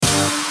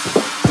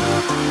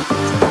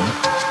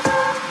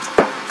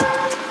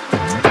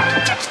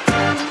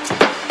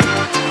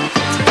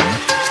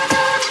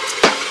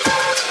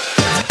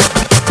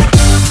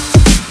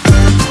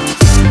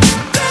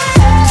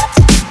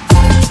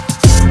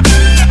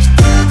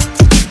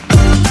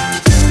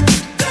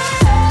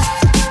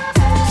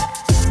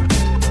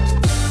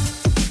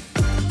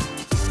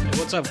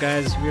What's up,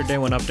 guys? We're Day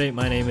 1 Update.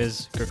 My name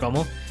is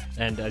Kirkomo,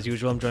 and as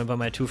usual, I'm joined by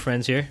my two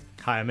friends here.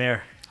 Hi, I'm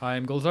Air. Hi,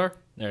 I'm Gulzar.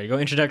 There you go.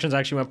 Introductions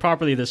actually went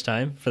properly this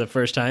time, for the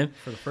first time.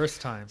 For the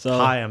first time. So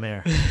Hi, I'm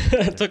Air.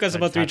 it took us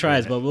about 3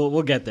 tries, but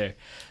we'll get there.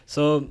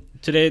 So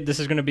today, this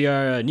is going to be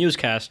our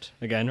newscast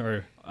again,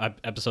 or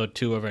episode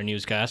 2 of our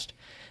newscast.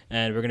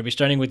 And we're going to be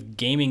starting with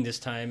gaming this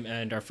time,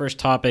 and our first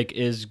topic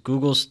is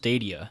Google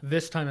Stadia.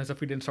 This time, as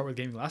if we didn't start with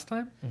gaming last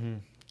time? Mm-hmm.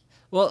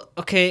 Well,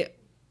 okay.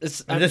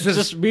 I'm this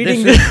just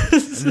reading this.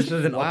 This is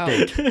an Wow.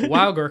 update.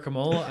 Wow,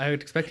 Gurkamol. I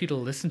would expect you to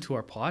listen to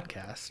our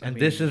podcast. And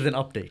this is an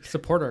update.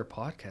 Support our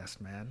podcast,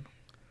 man.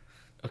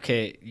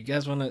 Okay, you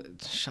guys want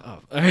to shut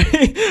up? All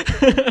right.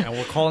 And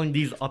we're calling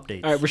these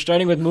updates. All right, we're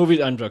starting with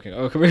movies. I'm joking.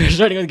 Okay, we're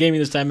starting with gaming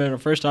this time. And our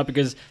first topic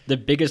is the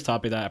biggest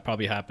topic that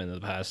probably happened in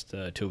the past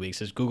 2 weeks.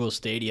 Is Google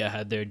Stadia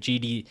had their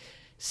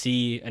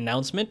GDC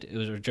announcement. It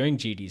was during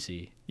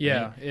GDC.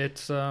 Yeah, right?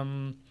 it's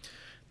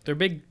their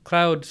big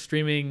cloud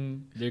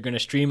streaming. They're gonna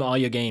stream all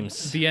your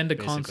games. The end of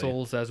basically.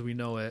 consoles as we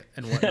know it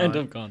and whatnot. End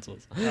of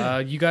consoles.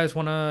 You guys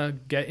want to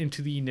get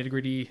into the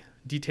nitty-gritty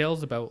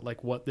details about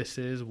like what this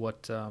is,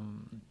 what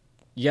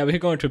Yeah, we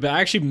could go into it, but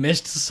I actually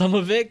missed some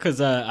of it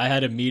because I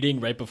had a meeting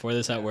right before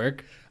this at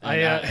work.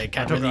 And I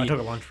took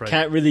a lunch break.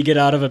 Can't really get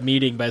out of a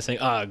meeting by saying,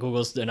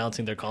 Google's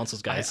announcing their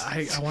consoles, guys.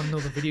 I want to know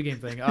the video game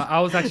thing. I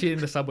was actually in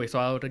the subway, so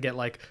I would get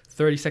like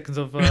 30 seconds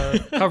of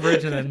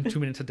coverage and then 2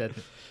 minutes of dead.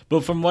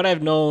 But from what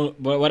I've known,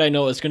 what I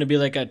know, it's going to be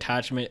like an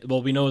attachment.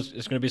 Well, we know it's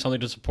going to be something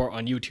to support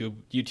on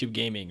YouTube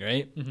Gaming,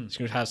 right? Mm-hmm. It's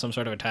going to have some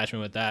sort of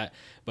attachment with that,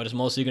 but it's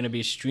mostly going to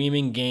be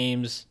streaming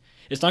games.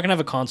 It's not going to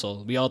have a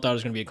console. We all thought it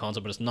was going to be a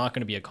console, but it's not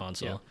going to be a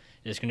console.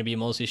 Yeah. It's going to be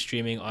mostly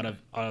streaming out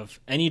of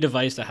any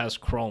device that has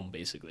Chrome,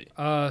 basically.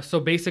 So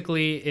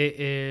basically, it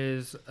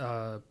is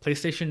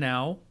PlayStation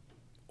Now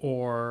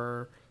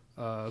or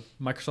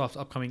Microsoft's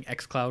upcoming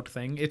xCloud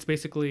thing. It's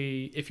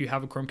basically if you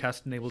have a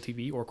Chromecast-enabled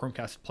TV or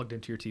Chromecast plugged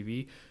into your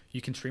TV, you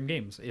can stream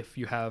games. If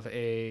you have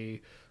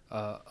a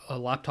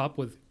laptop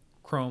with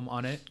Chrome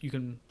on it, you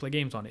can play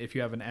games on it. If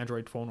you have an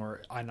Android phone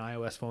or an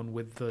iOS phone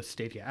with the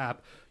Stadia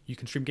app, you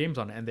can stream games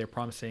on it. And they're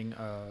promising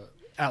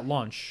at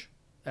launch,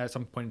 at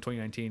some point in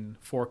 2019,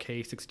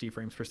 4K 60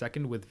 frames per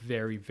second with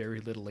very, very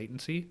little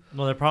latency.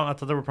 No, I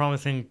thought they were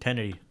promising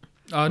 1080.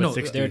 No,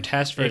 60. Their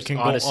test for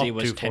Odyssey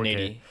was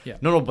 1080. Yeah.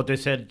 No, but they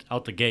said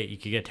out the gate you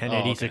could get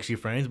 1080, 60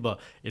 frames, but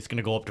it's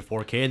gonna go up to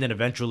 4K and then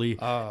eventually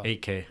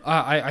 8K.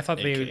 I thought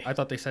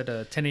 8K. they said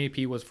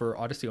 1080p was for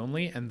Odyssey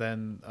only, and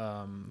then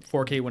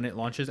 4K when it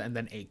launches, and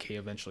then 8K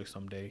eventually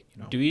someday.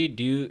 You know.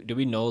 Do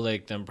we know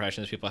like the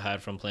impressions people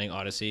had from playing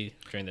Odyssey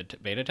during the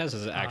beta test?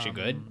 Is it actually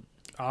good?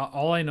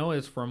 All I know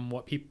is from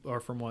what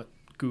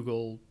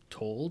Google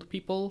told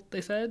people.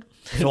 They said.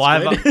 So I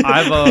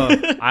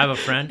have a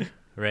friend,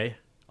 Ray.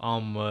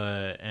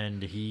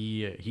 And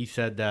he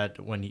said that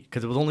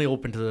because it was only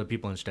open to the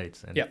people in the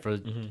States, and for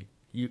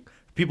you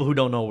people who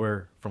don't know,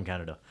 we're from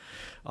Canada.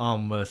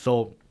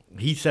 So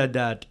he said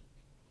that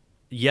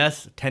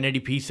yes,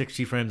 1080p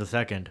 60 frames a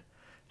second.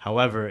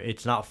 However,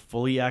 it's not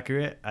fully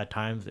accurate. At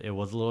times it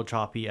was a little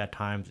choppy. At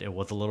times it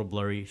was a little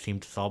blurry.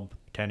 Seemed sub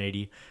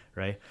 1080,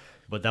 right?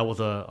 But that was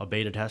a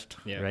beta test,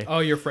 right? Oh,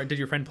 did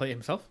your friend play it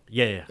himself?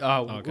 Yeah.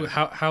 Okay.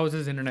 How is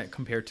his internet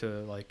compared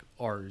to like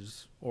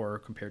ours or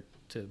compared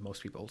to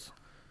most people's?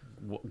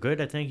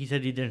 Good. I think he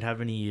said he didn't have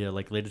any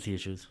like latency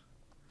issues.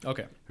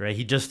 Okay. Right.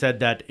 He just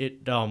said that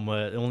the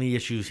only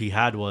issues he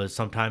had was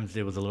sometimes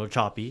it was a little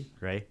choppy,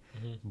 right?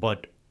 Mm-hmm.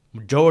 But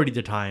majority of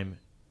the time,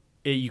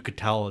 you could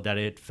tell that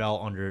it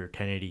fell under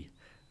 1080.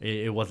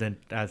 It wasn't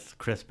as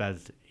crisp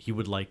as he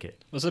would like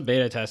it. It's a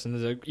beta test,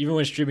 and even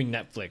when streaming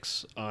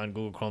Netflix on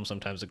Google Chrome,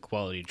 sometimes the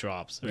quality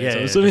drops. Right? Yeah, so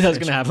assuming that's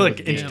going to happen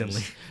like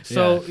instantly.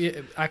 So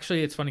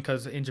actually, it's funny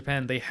because in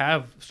Japan they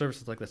have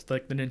services like this.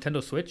 Like the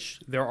Nintendo Switch,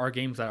 there are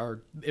games that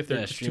are if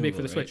they're just too big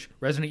for the Switch.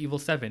 Resident Evil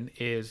 7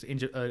 is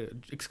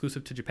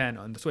exclusive to Japan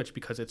on the Switch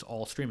because it's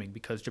all streaming.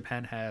 Because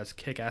Japan has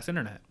kick-ass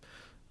internet.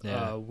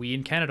 Yeah. We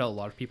in Canada, a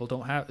lot of people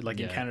don't have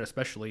in Canada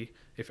especially.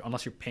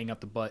 Unless you're paying up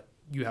the butt,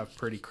 you have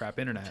pretty crap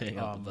internet.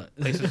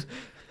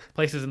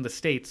 Places in the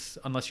States,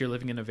 unless you're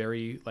living in a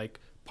very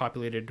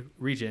populated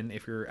region,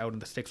 if you're out in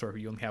the sticks or if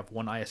you only have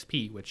one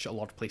ISP, which a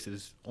lot of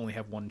places only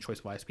have one choice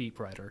of ISP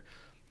provider,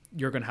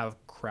 you're gonna have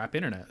crap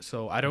internet.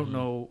 So I don't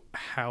know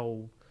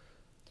how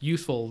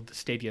useful the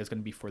Stadia is going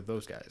to be for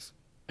those guys.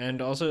 And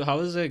also, how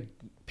is the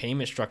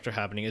payment structure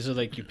happening? Is it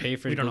like you pay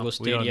for Google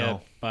Stadia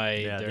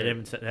by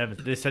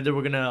they said they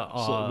were gonna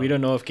so we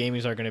don't know if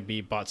games are gonna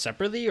be bought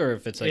separately or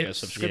if it's a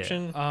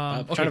subscription.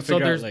 I'm trying to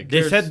figure out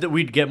they said that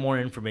we'd get more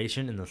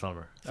information in the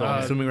summer, so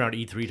I'm assuming around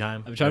E3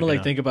 time. I'm trying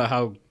to think about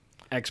how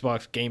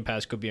Xbox Game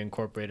Pass could be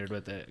incorporated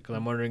with it, because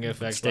I'm wondering if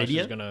Xbox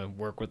Stadia is gonna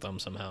work with them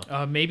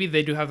somehow. Maybe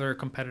they do have their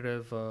competitor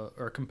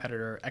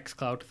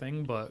xCloud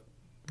thing, but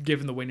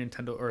given the way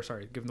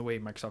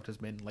Microsoft has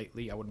been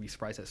lately, I wouldn't be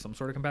surprised at some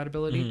sort of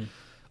compatibility.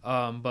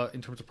 But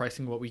in terms of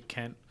pricing,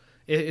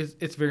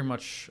 it's very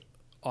much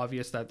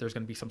obvious that there's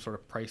going to be some sort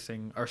of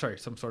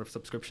some sort of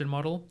subscription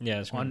model.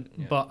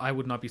 But I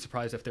would not be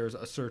surprised if there's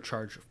a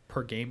surcharge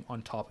per game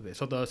on top of it.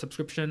 So the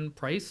subscription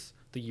price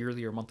the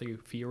yearly or monthly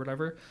fee or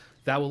whatever,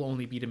 that will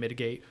only be to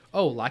mitigate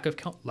lack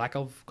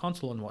of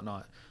console and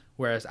whatnot.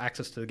 Whereas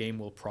access to the game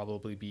will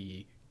probably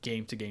be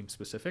game to game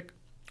specific.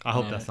 I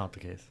hope that's not the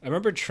case. I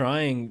remember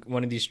trying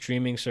one of these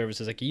streaming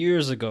services like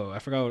years ago. I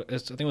forgot. I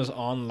think it was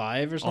On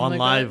Live or something. On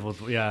Live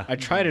was I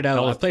tried it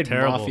out. I played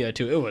terrible. Mafia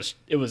 2.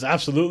 It was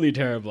absolutely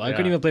terrible. I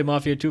couldn't even play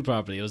Mafia 2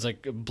 properly. It was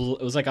like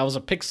I was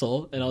a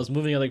pixel and I was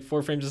moving at like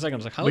 4 frames a second. I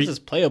was like, how is this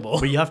playable?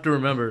 But you have to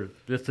remember,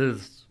 this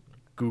is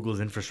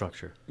Google's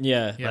infrastructure.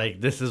 Yeah. Like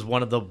this is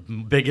one of the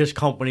biggest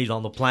companies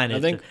on the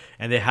planet,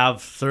 and they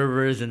have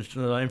servers and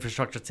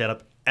infrastructure set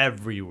up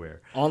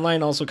everywhere.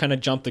 Online also kind of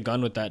jumped the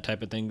gun with that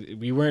type of thing.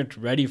 We weren't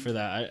ready for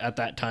that at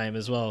that time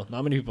as well.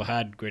 Not many people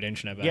had great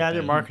internet back then.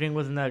 Their marketing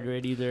wasn't that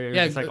great either. It was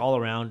just like all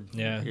around.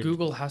 Yeah.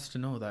 Google has to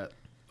know that.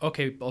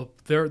 Okay, well,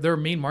 their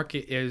main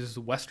market is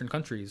Western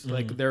countries. Mm-hmm.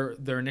 Like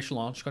their initial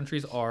launch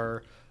countries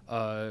are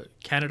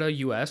Canada,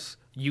 US,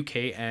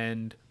 UK,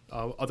 and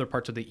other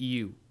parts of the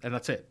EU, and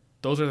that's it.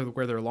 Those are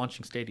where they're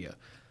launching Stadia.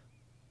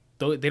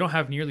 Though they don't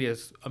have nearly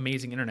as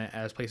amazing internet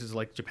as places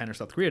like Japan or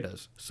South Korea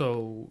does.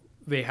 So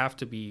they have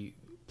to be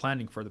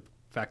planning for the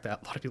fact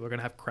that a lot of people are going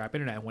to have crap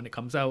internet. And when it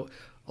comes out,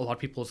 a lot of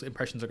people's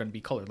impressions are going to be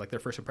colored. Like their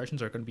first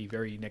impressions are going to be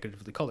very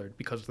negatively colored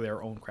because of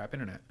their own crap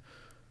internet.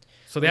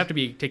 So they have to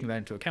be taking that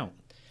into account.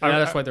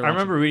 That's why they're. I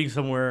remember reading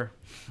somewhere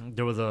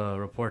there was a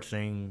report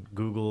saying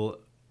Google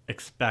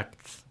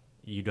expects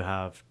you to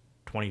have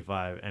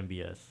 25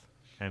 Mbps.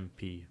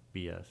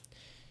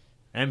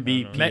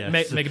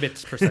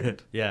 Megabits per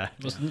second. Yeah.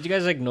 Well, did you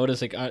guys like notice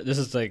like this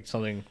is like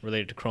something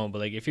related to Chrome, but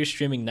like if you're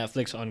streaming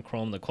Netflix on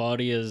Chrome, the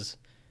quality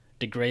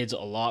degrades a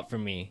lot for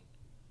me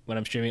when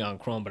I'm streaming on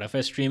Chrome. But if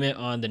I stream it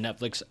on the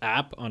Netflix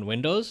app on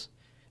Windows,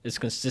 it's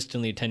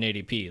consistently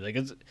 1080p. Like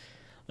it's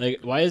like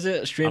why is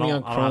it streaming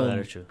on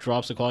Chrome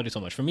drops the quality so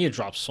much? For me, it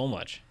drops so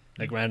much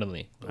like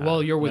randomly.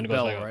 Well, you're with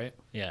Bell, right?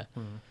 Yeah.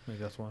 Maybe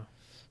that's why.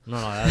 No,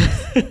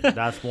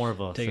 that's more of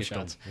a take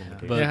system. Shots.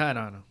 But, I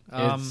don't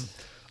know.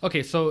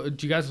 Okay, so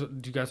do you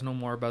guys know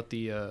more about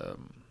the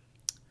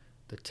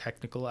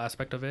technical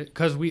aspect of it?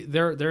 Because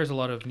there's a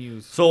lot of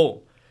news.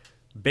 So,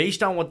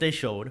 based on what they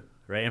showed,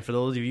 right, and for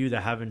those of you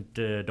that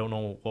don't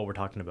know what we're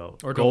talking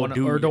about, or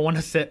don't want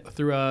to sit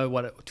through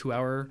a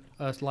 2-hour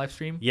live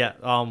stream. Yeah.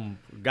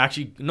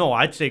 Actually, no.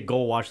 I'd say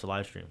go watch the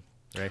live stream.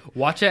 Right.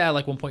 Watch it at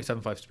like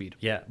 1.75 speed.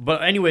 Yeah,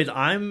 but anyways,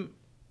 I'm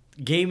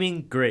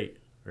gaming great,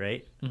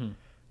 right? Mm-hmm.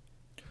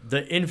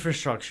 The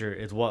infrastructure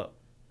is what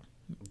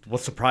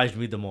surprised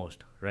me the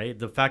most, right?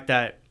 The fact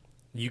that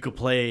you could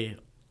play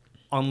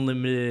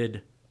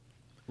unlimited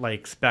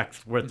like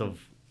specs worth of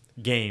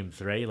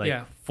games, right?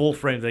 Like full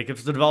frames. Like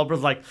if the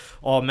developer's like,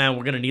 oh man,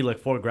 we're gonna need like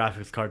 4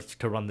 graphics cards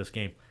to run this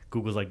game,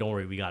 Google's like, don't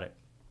worry, we got it,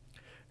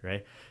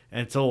 right?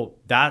 And so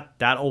that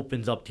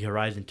opens up the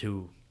horizon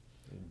to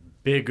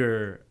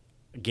bigger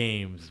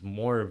games,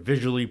 more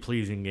visually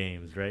pleasing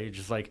games, right?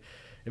 Just like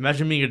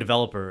imagine being a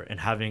developer and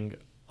having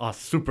a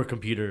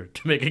supercomputer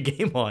to make a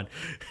game on,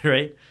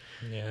 right?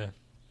 Yeah.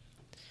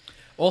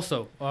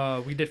 Also,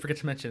 we did forget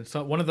to mention,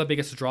 so one of the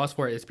biggest draws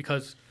for it is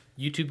because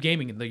YouTube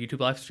gaming and the YouTube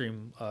live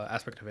stream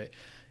aspect of it.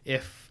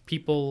 If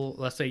people,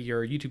 let's say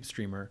you're a YouTube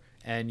streamer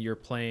and you're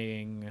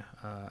playing,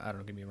 I don't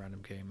know, give me a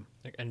random game.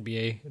 Like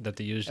NBA that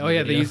they use.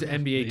 They use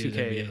NBA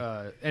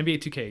 2K. NBA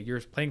 2K,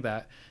 you're playing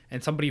that,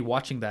 and somebody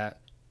watching that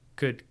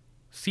could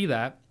see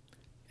that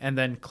and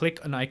then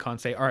click an icon,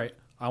 say, all right,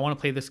 I want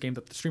to play this game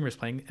that the streamer is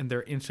playing, and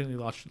they're instantly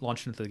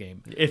launched into the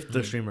game. If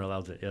the streamer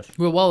allows it, yes.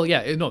 Well,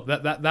 yeah, no,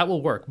 that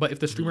will work. But if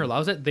the streamer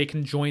allows it, they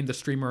can join the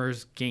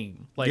streamer's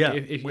game. Like,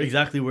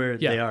 exactly where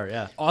they are.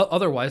 Yeah.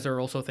 Otherwise, there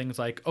are also things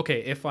like, okay,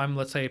 if I'm,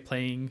 let's say,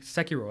 playing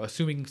Sekiro,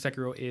 assuming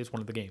Sekiro is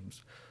one of the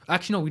games.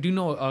 Actually, no, we do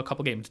know a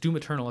couple games. Doom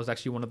Eternal is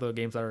actually one of the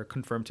games that are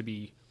confirmed to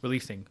be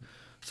releasing.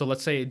 So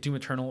let's say Doom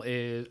Eternal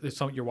is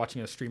something you're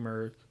watching a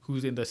streamer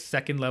who's in the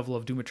second level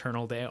of Doom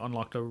Eternal. They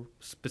unlocked a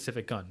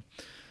specific gun.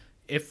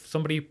 If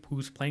somebody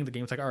who's playing the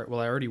game is like, all right,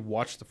 well, I already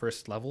watched the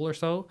first level or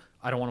so,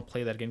 I don't want to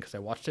play that again because I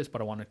watched this,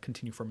 but I want to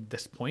continue from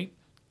this point.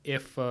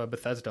 If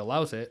Bethesda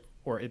allows it,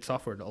 or its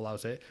software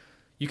allows it,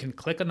 you can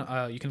click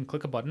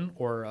a button,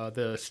 or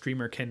the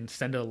streamer can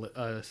send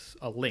a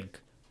link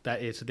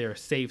that is their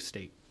save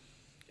state,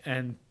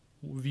 and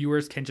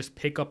viewers can just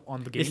pick up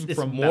on the game it's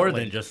from more that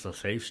than link. Just a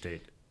save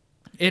state.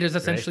 It is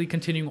essentially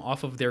continuing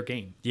off of their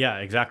game. Yeah,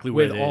 exactly.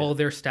 With all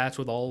their stats,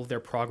 with all of their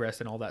progress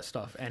and all that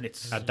stuff, and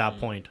it's at that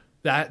point.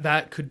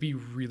 That could be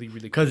really,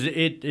 really cool. Because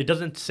it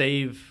doesn't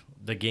save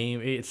the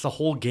game. It's the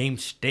whole game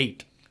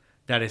state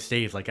that it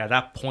saves. Like at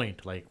that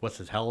point, like what's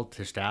his health,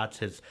 his stats,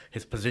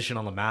 his position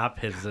on the map,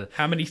 his...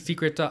 How many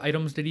secret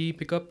items did he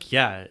pick up?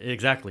 Yeah,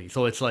 exactly.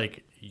 So it's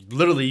like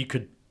literally you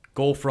could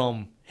go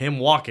from him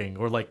walking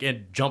or like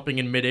jumping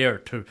in midair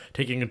to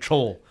taking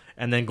control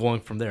and then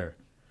going from there.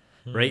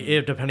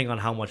 Right, depending on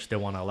how much they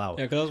want to allow.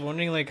 Yeah, because I was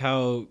wondering like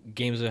how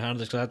games would handle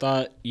this. Because I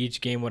thought each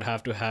game would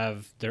have to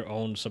have their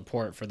own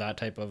support for that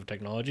type of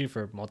technology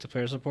for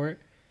multiplayer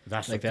support.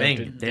 That's like the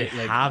thing. They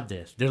have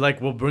this. They're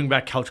like, we'll bring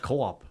back couch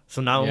co-op.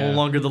 So now no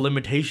longer the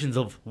limitations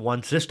of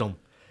one system.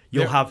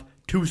 you'll have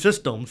 2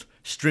 systems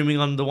streaming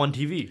on the one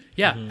TV.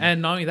 Yeah,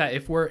 and not only that,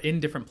 if we're in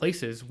different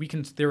places, we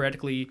can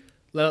theoretically,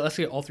 let's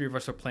say all 3 of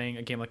us are playing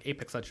a game like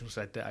Apex Legends,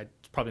 which I'm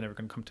probably never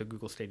going to come to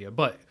Google Stadia,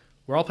 but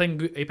we're all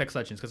playing Apex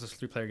Legends because it's a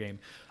 3-player game.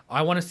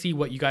 I want to see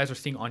what you guys are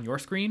seeing on your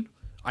screen.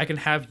 I can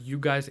have you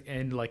guys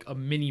in like a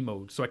mini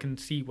mode, so I can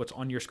see what's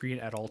on your screen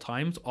at all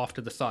times off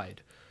to the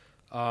side.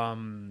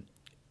 And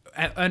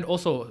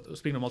also,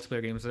 speaking of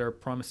multiplayer games, they're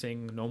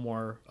promising no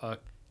more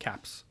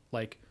caps.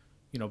 Like,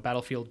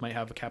 Battlefield might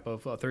have a cap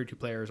of 32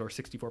 players or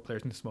 64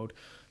 players in this mode.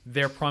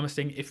 They're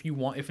promising if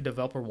a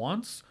developer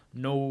wants,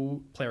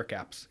 no player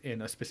caps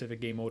in a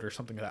specific game mode or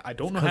something like that. I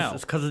don't know how.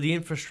 It's because of the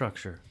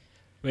infrastructure.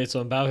 Wait,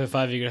 so in Battlefield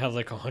 5 you could have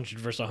like 100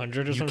 versus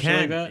 100 or something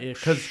like that?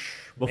 Because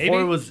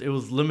before it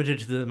was limited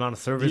to the amount of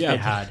servers they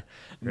had.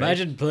 Right?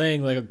 Imagine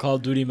playing like a Call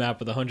of Duty map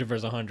with 100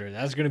 versus 100.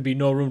 That's going to be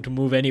no room to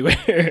move anywhere.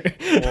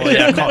 Well,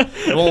 yeah,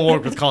 it won't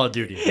work with Call of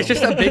Duty. It's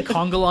just a big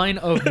conga line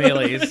of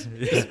melees.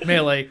 Just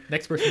melee,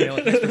 next person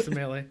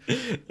melee.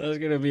 That's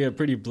going to be a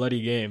pretty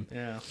bloody game.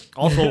 Yeah.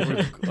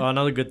 Also,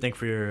 another good thing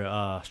for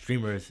your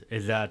streamers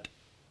is that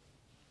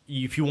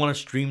if you want to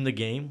stream the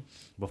game,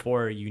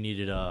 before you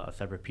needed a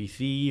separate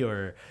PC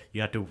or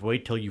you had to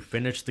wait till you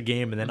finish the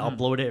game and then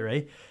upload it,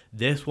 right?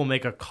 This will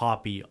make a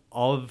copy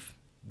of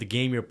the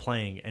game you're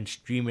playing and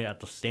stream it at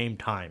the same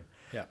time,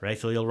 right?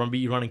 So you'll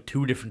be running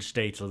 2 different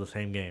states of the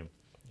same game,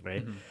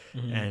 right?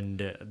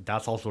 And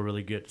that's also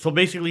really good. So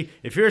basically,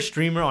 if you're a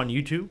streamer on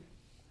YouTube,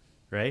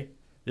 right,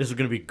 this is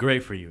going to be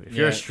great for you. If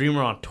you're a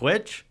streamer on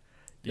Twitch,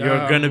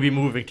 you're going to be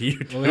moving to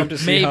YouTube. We'll have to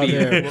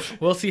see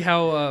we'll see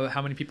how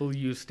many people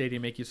use Stadia,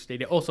 make use of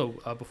Stadia. Also,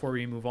 before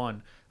we move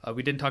on,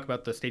 we didn't talk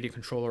about the Stadia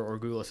controller or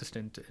Google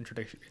Assistant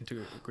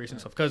integration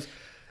stuff, because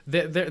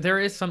there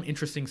is some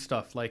interesting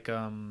stuff. Like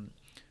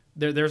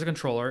there's a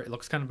controller. It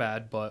looks kind of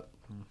bad, but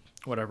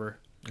whatever.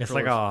 It's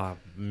like a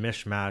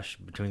mishmash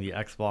between the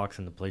Xbox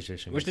and the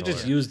PlayStation. Wish they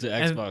just use the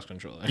Xbox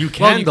controller. You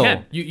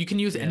can, You can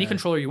use any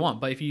controller you want,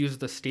 but if you use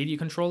the Stadia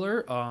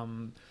controller,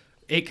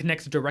 it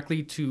connects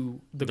directly to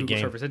the Google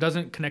servers. It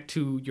doesn't connect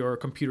to your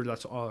computer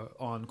that's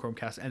on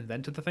Chromecast and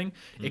then to the thing.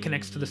 It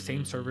connects to the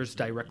same servers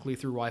directly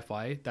through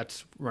Wi-Fi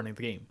that's running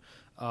the game.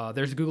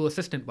 There's a Google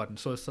Assistant button.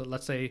 So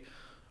let's say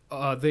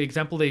the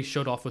example they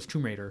showed off was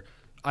Tomb Raider.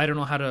 I don't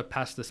know how to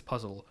pass this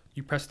puzzle.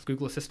 You press the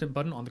Google Assistant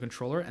button on the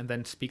controller and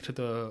then speak to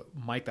the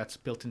mic that's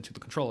built into the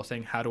controller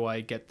saying, how do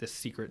I get this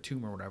secret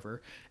tomb or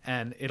whatever?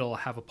 And it'll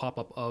have a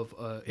pop-up of,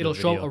 it'll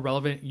show up a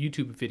relevant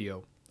YouTube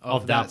video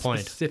of that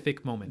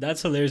specific moment.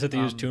 That's hilarious that they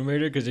use Tomb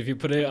Raider, because if you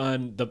put it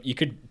on you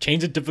could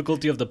change the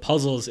difficulty of the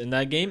puzzles in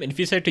that game, and if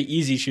you set it to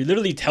easy, she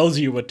literally tells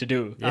you what to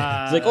do. It's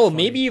like,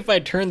 maybe if I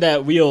turn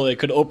that wheel, it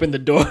could open the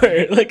door.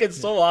 Like, it's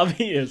so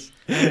obvious.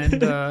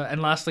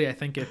 And lastly, I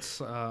think it's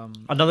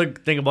another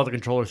thing about the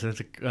controller, since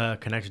it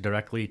connects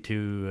directly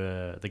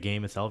to the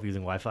game itself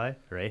using Wi-Fi,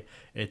 right?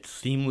 It's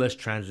seamless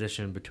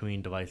transition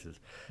between devices.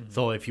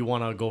 So if you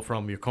want to go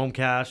from your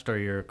Chromecast or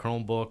your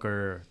Chromebook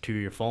or to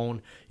your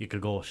phone, you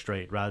could go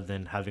straight rather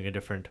than having a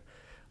different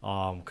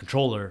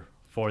controller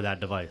for that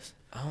device.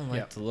 I don't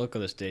like the look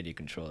of the Stadia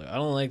controller. I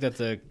don't like that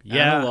the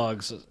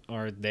analogs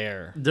are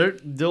there.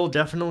 They'll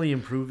definitely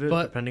improve it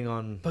depending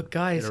on But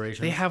guys,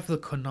 they have the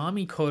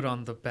Konami code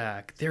on the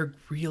back. They're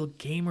real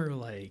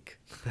gamer-like.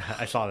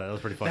 I saw that. That was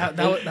pretty funny.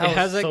 It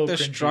has like the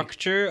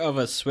structure of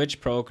a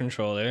Switch Pro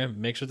controller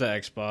mixed with the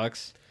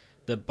Xbox.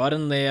 The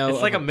button layout.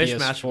 It's like a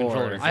mishmash PS4.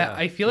 controller.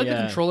 I feel like the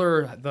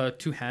controller, the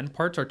 2 hand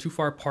parts are too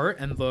far apart,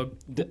 and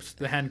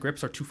the hand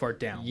grips are too far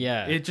down.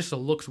 Yeah, it just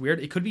looks weird.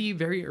 It could be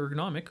very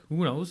ergonomic.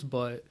 Who knows?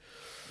 But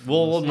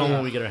we'll know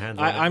when we get our hands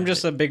on it. I'm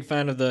just a big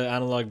fan of the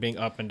analog being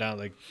up and down.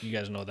 Like, you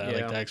guys know that.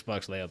 I like the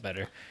Xbox layout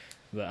better.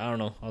 But I don't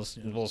know.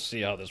 We'll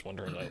see how this one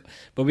turns out.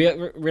 But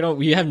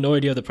we have no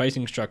idea of the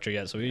pricing structure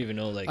yet, so we don't even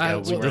know. Like,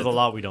 there's a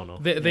lot we don't know.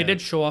 They did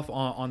show off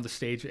on the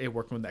stage it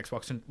working with the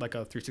Xbox and like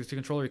a 360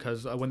 controller,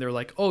 because when they're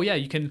like, oh yeah,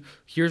 you can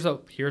here's a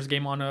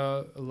game on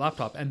a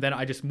laptop, and then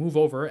I just move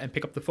over and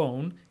pick up the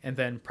phone and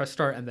then press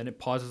start, and then it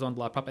pauses on the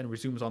laptop and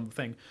resumes on the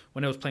thing.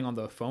 When I was playing on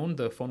the phone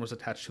was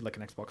attached to like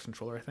an Xbox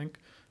controller, I think.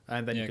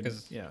 And then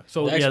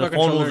So the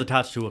phone was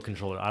attached to a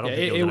controller. I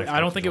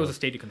don't think it was a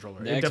Stadia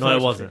controller. It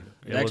wasn't.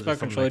 The Xbox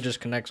controller just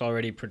connects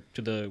already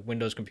to the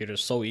Windows computer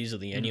so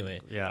easily anyway.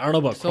 Yeah. I don't know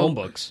about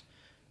Chromebooks,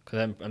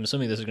 because I'm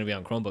assuming this is going to be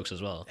on Chromebooks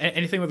as well.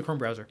 Anything with a Chrome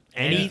browser.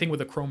 Anything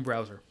with a Chrome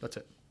browser. That's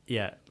it.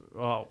 Yeah.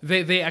 Well,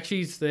 they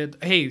actually said,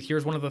 hey,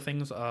 here's one of the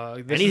things.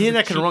 Anything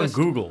that can run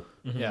Google.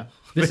 Yeah.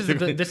 This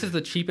is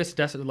the cheapest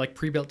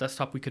pre-built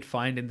desktop we could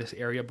find in this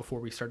area before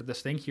we started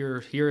this thing.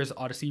 Here is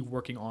Odyssey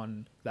working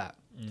on that.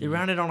 They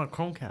ran it on a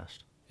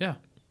Chromecast. Yeah.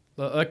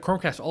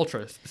 Chromecast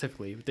Ultra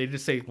specifically. They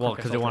just say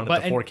because they wanted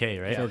the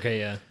 4K, right? 4K,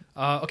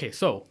 yeah. Okay,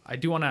 so I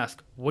do want to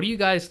ask, what do you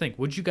guys think?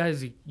 Would you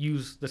guys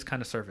use this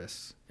kind of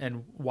service,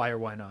 and why or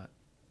why not?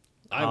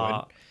 I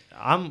would.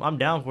 I'm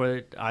down for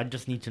it. I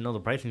just need to know the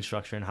pricing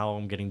structure and how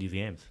I'm getting these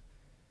games.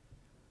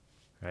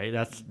 Right,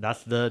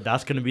 that's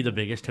going to be the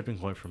biggest tipping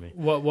point for me.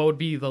 What would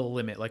be the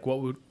limit? Like,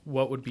 what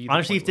would be?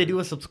 Honestly, if they do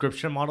a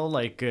subscription model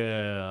like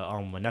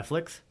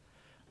Netflix,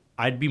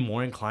 I'd be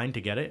more inclined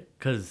to get it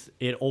because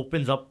it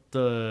opens up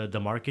the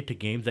market to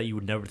games that you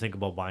would never think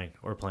about buying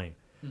or playing.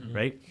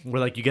 Right? Where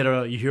like you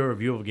hear a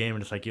review of a game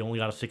and it's like you only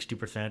got a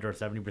 60% or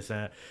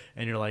 70%,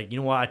 and you're like, you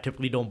know what? I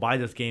typically don't buy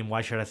this game.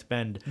 Why should I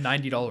spend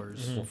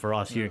 $90 for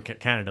us here in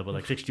Canada, but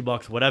like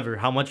 $60, whatever,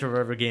 how much of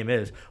every game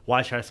is?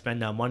 Why should I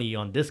spend that money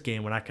on this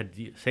game when I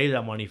could save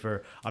that money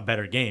for a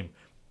better game?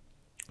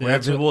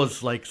 Whereas if it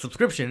was like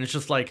subscription, it's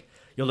just like,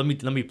 yo, let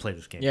me play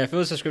this game. Yeah, if it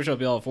was subscription, I'd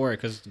be all for it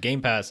because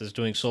Game Pass is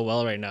doing so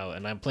well right now,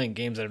 and I'm playing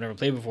games that I've never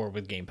played before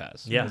with Game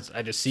Pass. Yeah,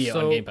 I just see it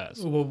on Game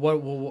Pass.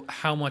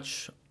 How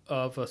much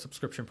of a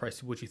subscription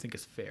price would you think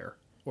is fair,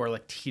 or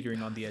like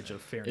teetering on the edge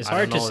of fairness? It's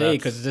hard to say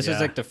because this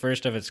is like the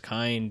first of its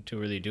kind to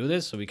really do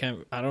this, so we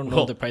can't. I don't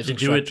know the pricing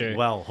structure. Do it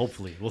well,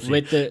 hopefully we'll see.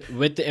 With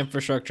the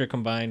infrastructure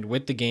combined,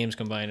 with the games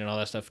combined, and all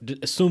that stuff.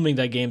 Assuming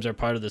that games are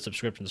part of the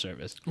subscription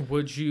service.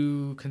 Would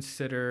you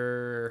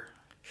consider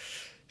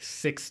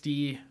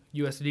 $60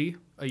 USD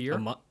a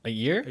year? A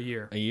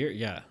year? A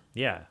year,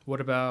 yeah.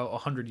 What about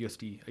 $100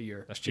 USD a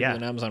year? That's cheaper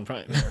than Amazon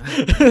Prime.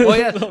 Well,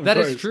 yeah, that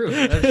is true.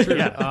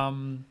 Yeah.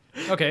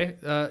 Okay.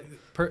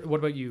 What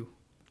about you?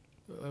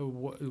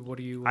 What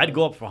do you? I'd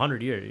go up for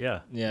 100 years. Yeah.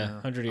 Yeah,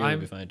 100 years would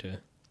be fine too.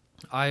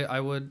 I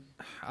would.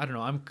 I don't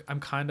know. I'm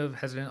kind of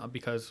hesitant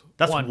because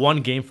that's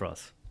one game for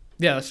us.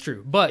 Yeah, that's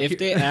true. But if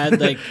they add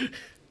like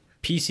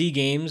PC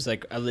games,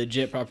 like a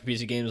legit proper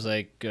PC games,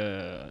 like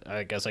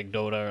I guess like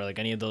Dota or like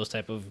any of those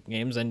type of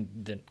games,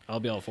 then I'll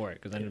be all for it.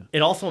 Because then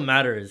it also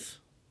matters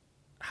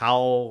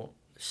how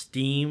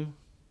Steam,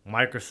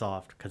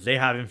 Microsoft, because they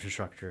have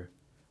infrastructure,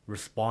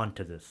 respond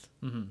to this,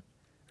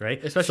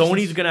 right?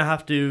 Especially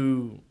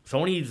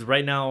Sony's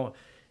right now,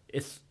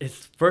 its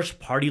first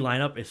party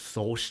lineup is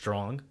so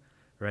strong,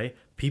 right?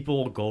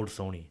 People will go to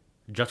Sony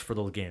just for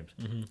those games,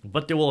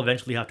 but they will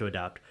eventually have to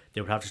adapt.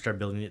 They would have to start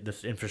building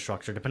this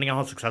infrastructure, depending on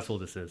how successful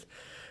this is.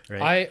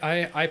 Right?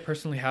 I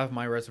personally have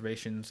my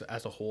reservations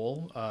as a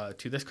whole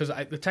to this because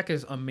the tech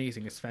is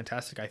amazing. It's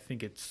fantastic. I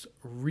think it's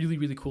really,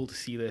 really cool to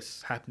see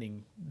this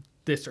happening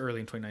this early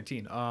in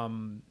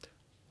 2019.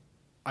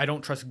 I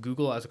don't trust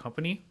Google as a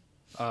company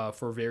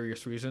for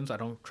various reasons. I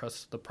don't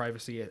trust the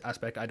privacy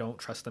aspect. I don't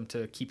trust them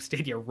to keep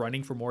Stadia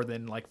running for more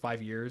than like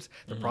 5 years.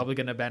 They're probably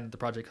going to abandon the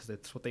project because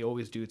it's what they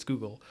always do. It's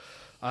Google.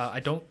 I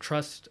don't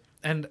trust...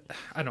 And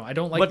I don't know. I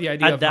don't like the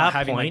idea of not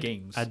having my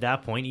games. At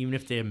that point, even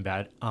if they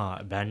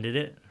abandoned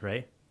it,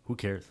 right? Who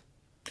cares?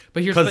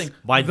 But here's the thing.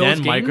 By then,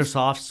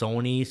 Microsoft,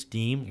 Sony,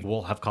 Steam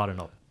will have caught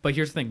up. But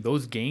here's the thing.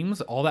 Those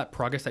games, all that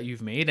progress that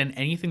you've made, and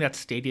anything that's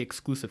Stadia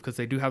exclusive, because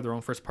they do have their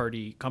own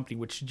first-party company,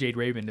 which Jade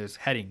Raven is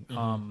heading,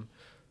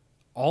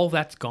 all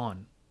that's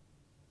gone.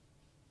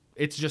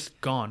 It's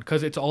just gone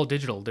because it's all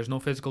digital. There's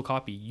no physical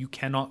copy. You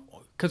cannot...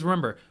 Because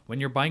remember, when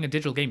you're buying a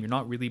digital game, you're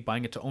not really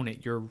buying it to own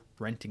it. You're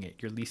renting it.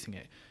 You're leasing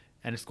it.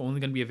 And it's only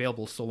going to be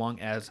available so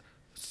long as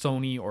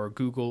Sony or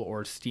Google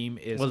or Steam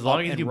is as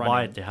long as you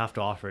buy it, they have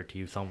to offer it to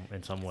you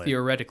in some way.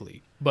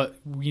 Theoretically. But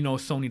we know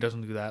Sony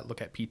doesn't do that.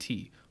 Look at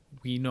PT.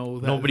 We know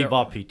that... Nobody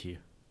bought PT.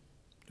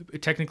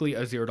 Technically,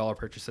 a $0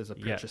 purchase is a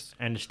purchase.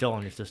 Yeah, and it's still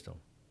on your system.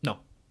 No.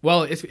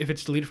 Well, if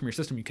it's deleted from your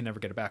system, you can never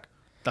get it back.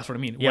 That's what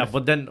I mean. Yeah,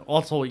 but then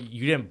also,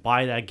 you didn't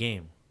buy that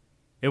game.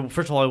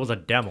 First of all, it was a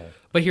demo.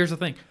 But here's the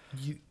thing.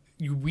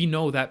 We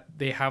know that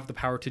they have the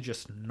power to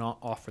just not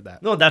offer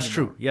that. No, that's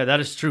true. Yeah, that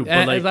is true.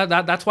 But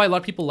that's why a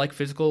lot of people like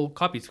physical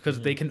copies because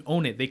they can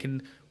own it. They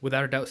can,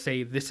 without a doubt,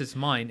 say this is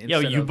mine.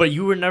 But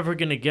you were never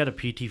gonna get a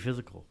PT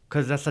physical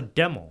because that's a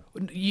demo.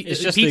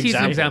 It's just PT's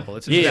an example.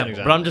 It's an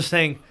example. But I'm just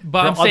saying.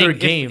 But for other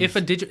games,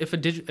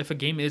 if a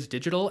game is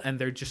digital and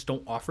they just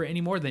don't offer it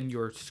anymore, then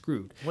you're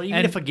screwed. Well,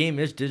 even if a game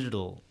is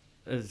digital,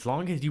 as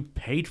long as you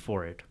paid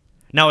for it.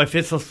 Now, if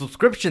it's a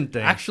subscription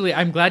thing... Actually,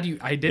 I'm glad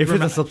If it's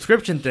a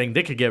subscription thing,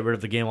 they could get rid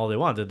of the game all they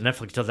want.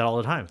 Netflix does that all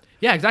the time.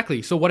 Yeah,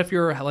 exactly. So what if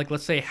you're, like,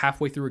 let's say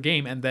halfway through a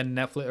game and then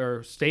Netflix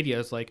or Stadia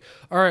is like,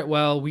 all right,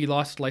 well, we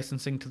lost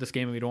licensing to this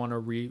game and we don't want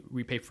to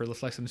repay for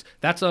this license.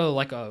 That's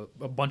a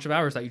bunch of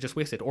hours that you just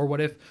wasted. Or what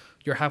if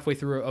you're halfway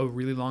through a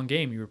really long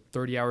game, you're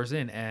 30 hours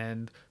in,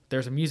 and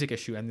there's a music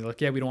issue and they're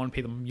like, yeah, we don't want to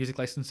pay the music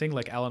licensing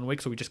like Alan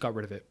Wake, so we just got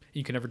rid of it.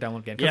 You can never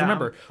download again. Because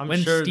remember,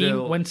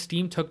 when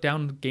Steam took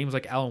down games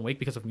like Alan Wake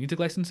because of music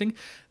licensing,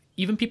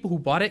 even people who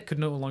bought it could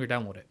no longer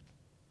download it.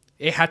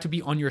 It had to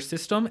be on your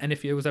system, and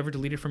if it was ever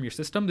deleted from your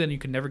system, then you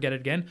could never get it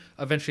again.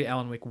 Eventually,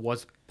 Alan Wake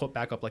was put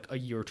back up like a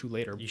year or two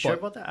later. You sure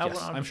about that?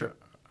 Yes, I'm sure.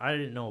 I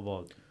didn't know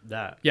about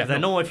that. Yeah, I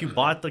know if you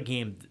bought the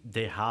game,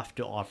 they have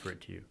to offer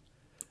it to you.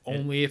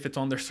 Only if it's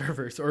on their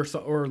servers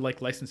or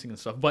like licensing and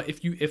stuff. But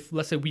if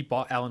let's say we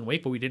bought Alan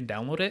Wake but we didn't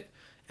download it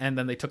and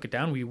then they took it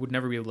down, we would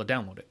never be able to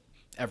download it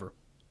ever,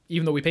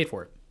 even though we paid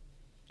for it.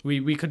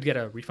 We could get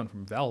a refund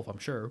from Valve, I'm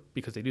sure,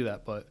 because they do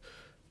that. But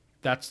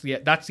that's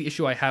the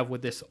issue I have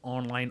with this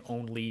online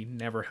only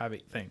never have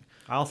it thing.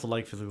 I also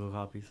like physical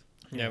copies.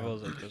 Yeah, well,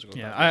 like physical.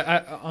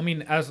 Yeah, I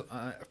mean, as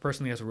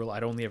personally as a rule,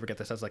 I'd only ever get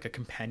this as like a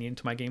companion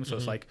to my game. So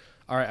it's like,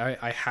 all right,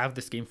 I have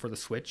this game for the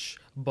Switch,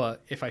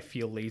 but if I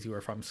feel lazy or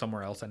if I'm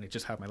somewhere else and I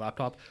just have my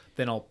laptop,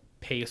 then I'll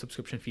pay a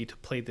subscription fee to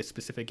play this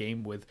specific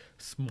game with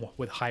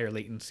higher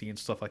latency and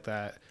stuff like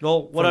that.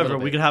 Well, whatever.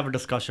 We could have a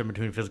discussion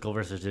between physical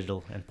versus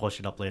digital and push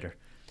it up later.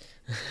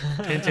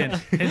 Hint, hint,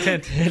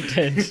 hint,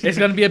 hint. It's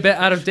gonna be a bit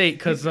out of date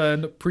because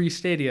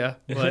pre-Stadia,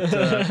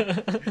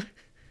 but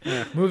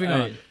moving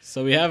on.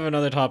 So we have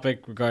another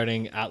topic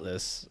regarding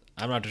Atlas.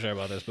 I'm not too sure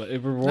about this, but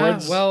it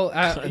rewards.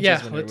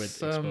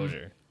 Let's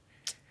exposure.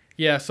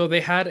 Yeah, so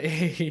they had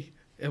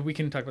we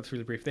can talk about this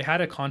really brief. They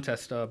had a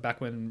contest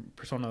back when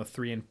Persona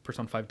 3 and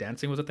Persona 5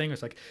 dancing was a thing.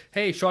 It's like,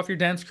 hey, show off your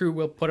dance crew.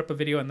 We'll put up a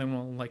video, and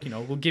then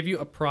we'll give you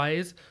a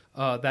prize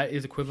that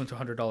is equivalent to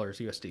 $100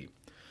 USD.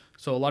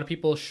 So a lot of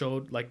people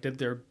did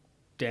their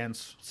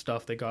dance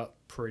stuff. They got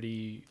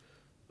pretty.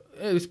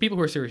 It was people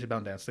who are serious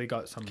about dance. They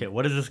got some. Okay,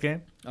 what is this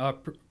game?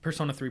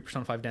 Persona 3,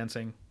 Persona 5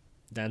 dancing.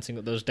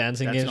 Those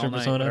dancing games for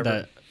Persona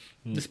that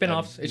the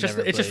spin-offs. It's just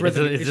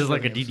rhythm. Is this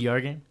like a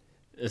DDR game?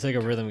 It's like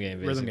a rhythm game,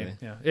 basically. Rhythm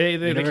game, yeah.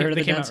 You never heard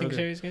of the dancing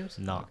series games?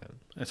 No. Okay.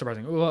 That's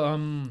surprising. Well,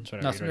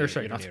 not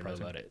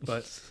surprising. About it.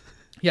 But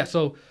yeah,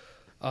 so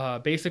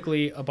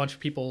basically a bunch of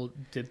people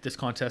did this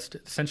contest,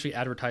 essentially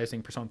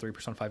advertising Persona 3,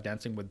 Persona 5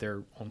 dancing with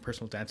their own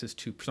personal dances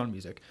to Persona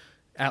music.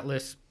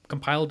 Atlas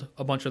compiled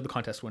a bunch of the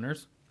contest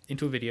winners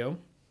into a video,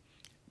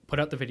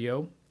 put out the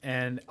video,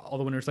 and all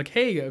the winners like,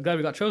 hey, I'm glad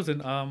we got chosen.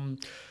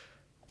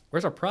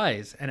 Where's our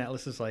prize? And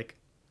Atlas is like,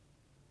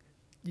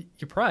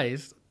 your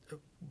prize?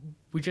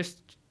 We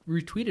just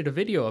retweeted a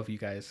video of you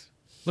guys.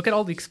 Look at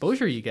all the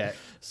exposure you get.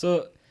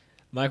 So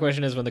my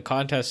question is, when the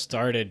contest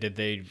started, did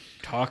they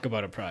talk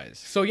about a prize?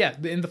 So yeah,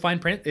 in the fine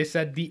print, it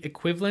said the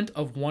equivalent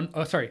of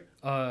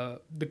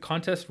the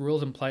contest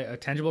rules imply a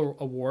tangible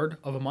award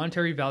of a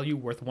monetary value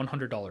worth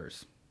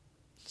 $100.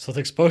 So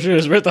the exposure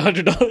is worth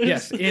 $100?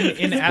 Yes.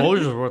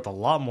 Exposure is worth a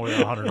lot more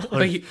than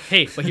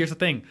 $100. But here's the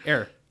thing.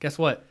 Guess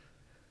what?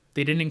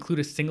 They didn't include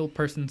a single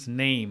person's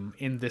name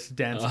in this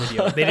dance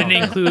video. They didn't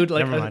include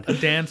a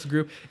dance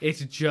group. It's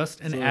just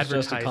an advertising. It's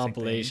just a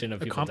compilation of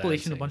people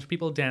dancing. Of a bunch of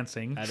people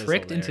dancing,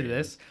 tricked into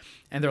this,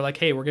 and they're like,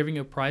 "Hey, we're giving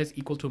you a prize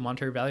equal to a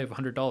monetary value of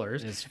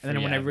 $100." And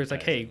then when everybody's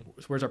like, "Hey,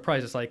 where's our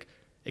prize?" It's like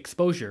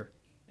exposure.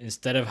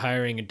 Instead of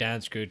hiring a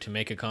dance crew to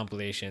make a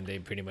compilation, they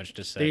pretty much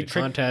just said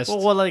contest.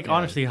 Well,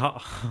 honestly,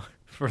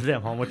 for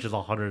them, how much is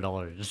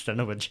 $100? Just send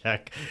them a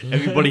check.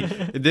 Everybody,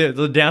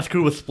 the dance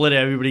crew was split.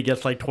 Everybody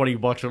gets like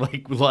 $20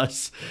 or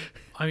less.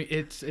 I mean,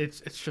 it's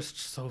just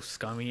so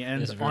scummy.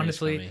 And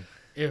honestly, scummy.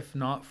 If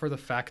not for the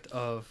fact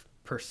of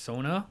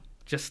Persona,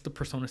 just the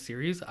Persona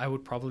series, I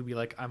would probably be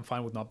like, I'm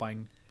fine with not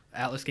buying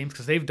Atlas games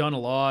because they've done a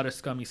lot of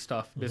scummy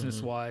stuff,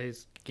 business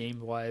wise,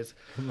 game wise.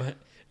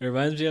 It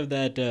reminds me of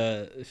that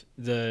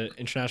the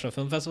International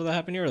Film Festival that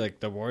happened here, or like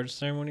the awards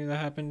ceremony that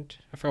happened.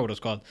 I forgot what it was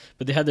called,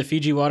 but they had the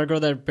Fiji water girl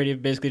that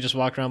basically just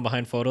walked around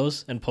behind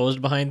photos and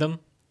posed behind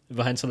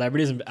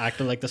celebrities and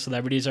acted like the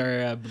celebrities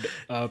are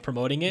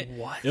promoting it.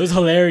 What? It was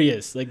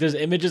hilarious. Like there's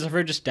images of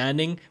her just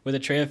standing with a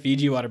tray of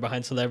Fiji water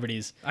behind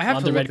celebrities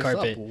on the red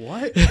carpet.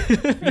 What?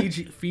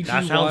 Fiji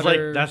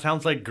water. That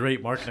sounds like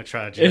great marketing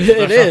strategy.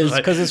 It is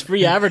because it's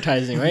free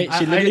advertising, right?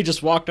 She literally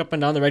just walked up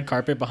and down the red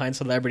carpet behind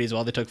celebrities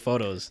while they took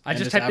photos. I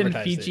just typed in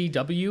Fiji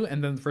W,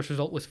 and then the first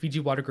result was Fiji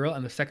water girl,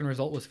 and the second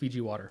result was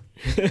Fiji water.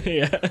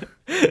 Yeah.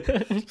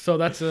 So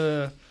that's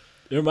a.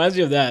 It reminds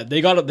me of that. They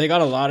got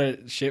a lot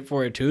of shit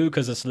for it too,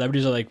 because the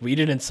celebrities are like, we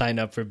didn't sign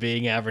up for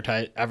being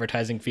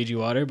advertising Fiji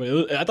water,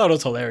 but I thought it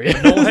was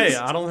hilarious. No, hey,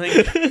 I don't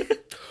think.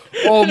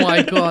 Oh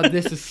my god,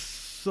 this is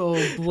so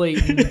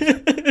blatant.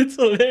 It's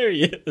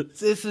hilarious.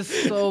 This is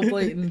so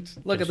blatant.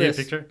 Look at this.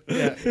 See a picture?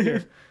 Yeah,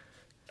 here.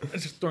 I'm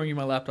just throwing you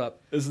my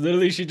laptop. It's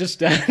literally she just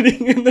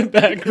standing in the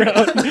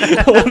background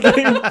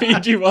holding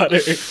Fiji water.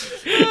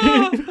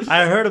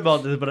 I heard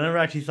about this, but I never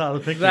actually saw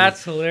the picture.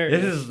 That's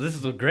hilarious. This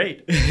is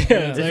great.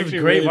 Yeah, this is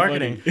great really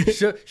marketing.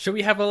 Should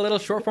we have a little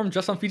short form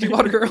just on Fiji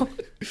water girl?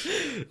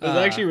 It's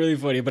actually really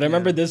funny, but I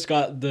remember this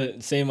got the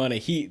same amount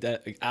of heat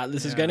that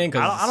Atlas is getting.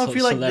 I don't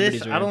feel like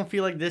this. I don't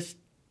feel like this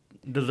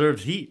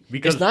deserves heat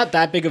because it's not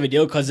that big of a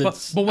deal because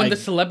it's. But when the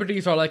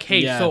celebrities are like,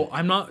 "Hey, so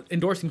I'm not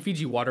endorsing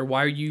Fiji water.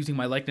 Why are you using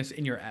my likeness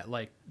in your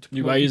like?"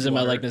 Why are you using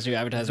my likeness in your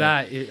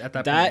advertisement?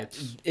 That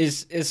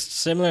is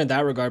similar in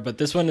that regard, but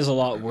this one is a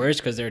lot worse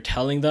because they're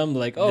telling them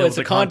like, "Oh, it's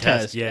a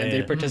contest," and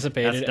they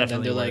participated, and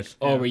then they're like,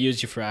 "Oh, we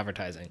used you for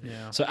advertising."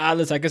 Yeah. So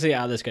Atlas, I could say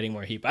Atlas getting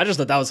more heat. But I just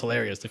thought that was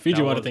hilarious. The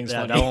Fiji water thing's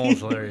funny. That one was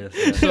hilarious.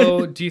 Yeah.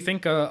 So, do you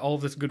think all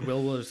of this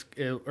goodwill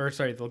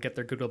they'll get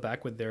their goodwill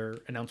back with their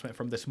announcement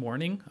from this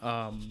morning?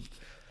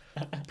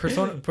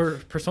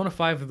 Persona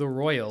 5 The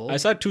Royal. I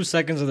saw 2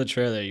 seconds of the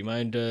trailer. You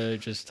mind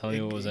just telling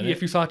me what was in it?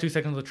 If you saw 2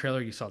 seconds of the trailer,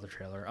 you saw the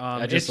trailer.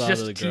 I just saw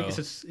the girl.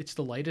 It's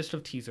the lightest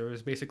of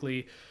teasers.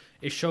 Basically,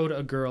 it showed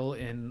a girl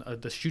in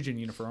the Shujin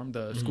uniform,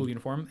 the school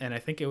uniform, and I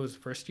think it was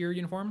first year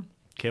uniform.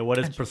 Okay, what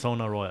is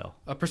Persona Royal?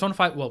 Persona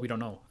 5, well, we don't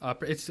know.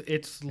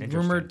 It's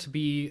rumored to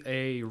be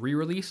a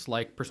re-release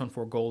like Persona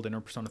 4 Golden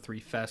or Persona 3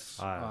 Fest,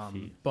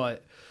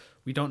 but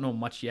we don't know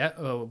much yet.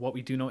 What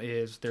we do know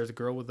is there's a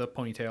girl with a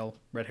ponytail,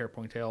 red hair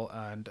ponytail,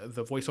 and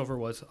the voiceover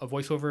was a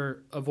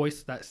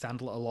voice that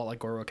sounded a lot like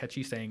Goro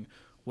Akechi saying,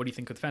 "What do you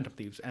think of the Phantom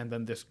Thieves?" And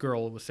then this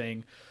girl was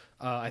saying,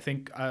 I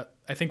think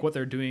what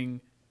they're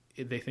doing,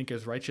 they think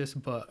is righteous,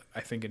 but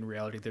I think in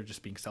reality they're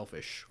just being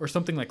selfish or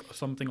something along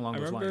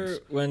those lines. I remember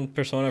when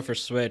Persona for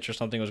Switch or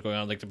something was going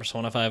on, like the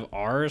Persona 5R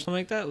or something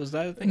like that. Was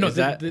that a thing? No, this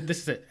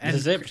is it. This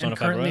is it. Persona and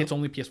currently 5 it's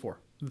only PS4.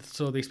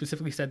 So they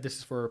specifically said this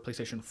is for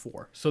PlayStation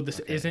 4. So this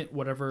isn't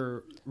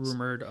whatever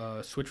rumored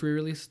Switch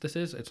re-release this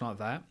is. It's not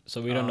that.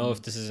 So we don't know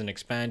if this is an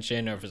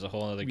expansion or if it's a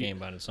whole other game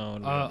by its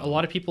own. A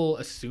lot of people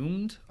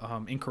assumed,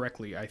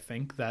 incorrectly, I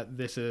think, that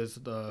this is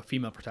the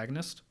female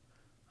protagonist.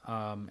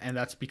 And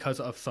that's because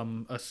of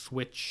a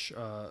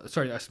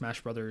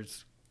Smash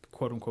Brothers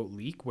quote unquote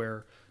leak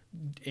where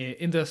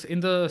in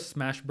the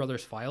Smash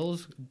Brothers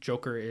files,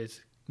 Joker is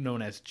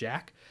known as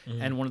Jack,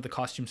 and one of the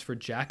costumes for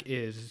Jack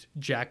is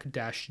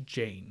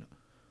Jack-Jane,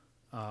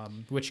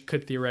 which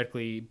could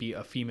theoretically be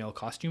a female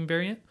costume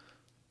variant.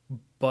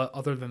 But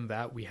other than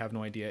that, we have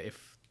no idea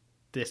if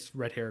this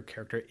red hair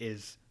character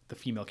is the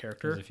female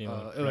character,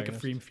 like a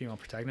female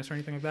protagonist or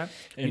anything like that.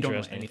 We don't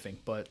know anything,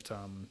 but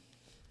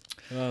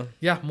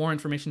more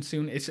information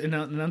soon. It's an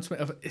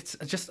announcement of. It's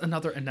just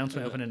another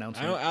announcement of an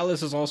announcement. I know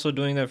Alice is also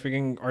doing that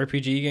freaking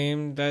RPG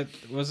game that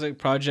was a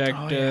project.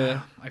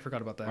 I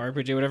forgot about that.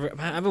 RPG, whatever.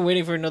 Man, I've been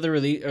waiting for another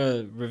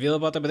reveal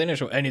about that, but they didn't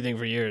show anything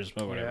for years.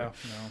 But whatever.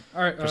 Yeah, no.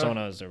 All right.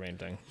 Persona is their main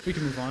thing. We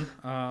can move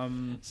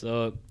on.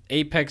 So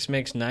Apex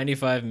makes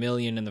 $95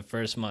 million in the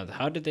first month.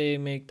 How did they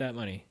make that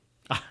money?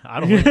 I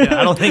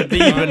don't think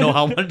they even know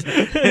how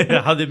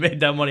how they made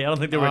that money. I don't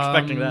think they were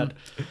expecting that.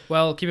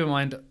 Well, keep in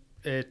mind.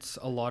 It's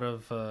a lot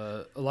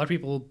of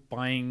people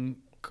buying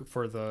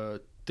for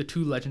the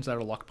two legends that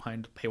are locked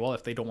behind paywall.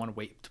 If they don't want to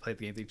wait to play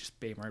the game, they just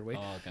pay them right away.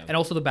 Oh, okay. And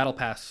also the battle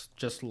pass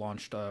just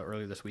launched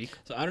earlier this week.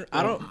 So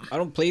I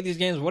don't play these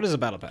games. What is a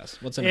battle pass?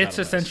 What's in a battle pass?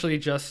 It's essentially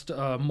just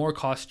more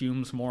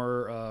costumes,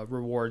 more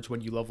rewards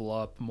when you level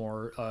up.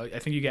 More. I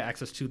think you get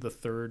access to the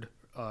third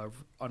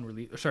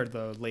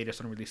the latest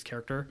unreleased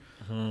character,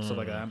 stuff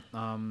like that.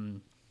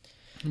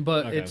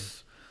 But okay.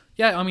 It's.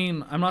 Yeah, I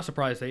mean, I'm not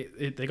surprised.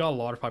 They got a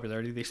lot of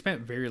popularity. They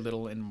spent very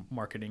little in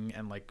marketing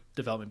and like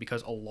development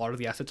because a lot of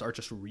the assets are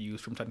just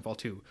reused from Titanfall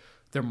 2.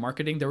 Their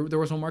marketing, there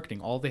was no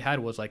marketing. All they had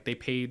was like they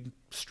paid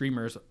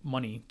streamers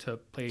money to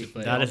play.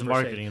 That is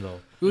marketing though.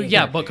 Well,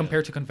 yeah, but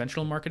compared to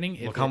conventional marketing,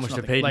 look how much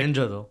they paid like,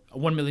 Ninja though.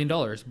 $1 million,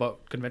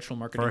 but conventional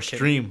marketing for a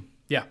stream.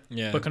 Yeah,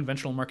 but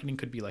conventional marketing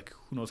could be like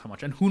who knows how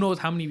much, and who knows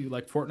how many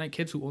like Fortnite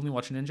kids who only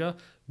watch Ninja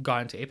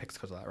got into Apex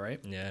because of that, right?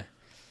 Yeah.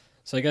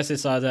 So I guess they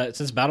saw that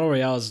since Battle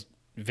Royale is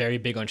very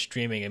big on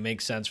streaming, it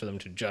makes sense for them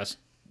to just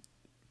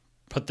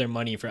put their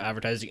money for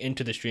advertising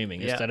into the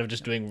streaming instead of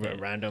just doing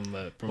random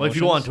promotions. Well, if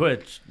you go on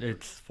Twitch,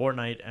 it's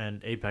Fortnite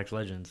and Apex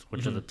Legends,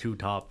 which are the two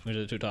top.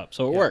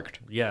 So it worked.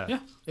 Yeah.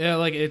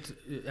 Like it's,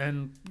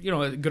 and you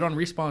know, good on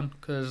Respawn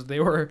because they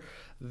were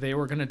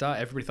gonna die.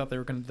 Everybody thought they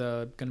were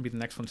gonna be the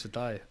next ones to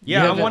die.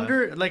 Yeah,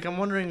 I'm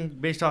wondering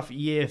based off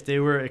EA if they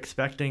were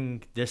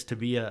expecting this to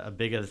be a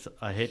big as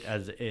a hit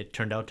as it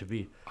turned out to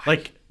be.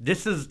 Like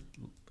this is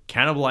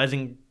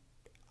cannibalizing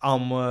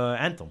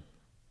Anthem.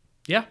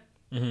 Yeah.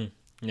 Mm-hmm.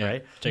 Yeah.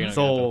 Right.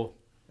 So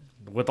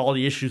with all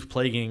the issues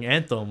plaguing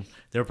Anthem,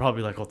 they're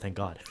probably like, "Oh, thank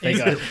God." Thank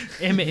God.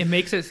 It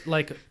makes it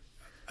like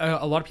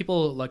a lot of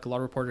people, like a lot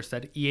of reporters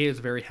said, EA is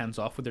very hands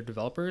off with their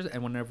developers,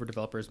 and whenever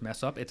developers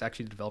mess up, it's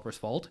actually the developer's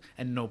fault,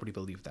 and nobody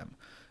believed them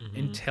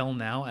until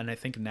now. And I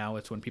think now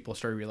it's when people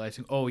started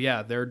realizing, oh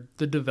yeah,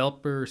 the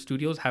developer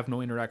studios have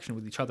no interaction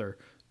with each other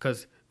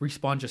because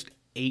Respawn just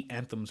ate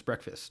Anthem's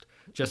breakfast,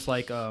 just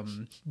like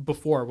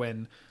before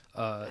when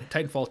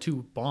Titanfall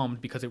 2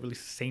 bombed because it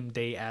released the same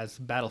day as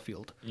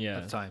Battlefield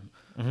at the time.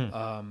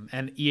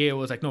 And EA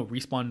was like, no,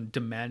 Respawn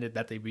demanded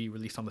that they be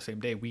released on the same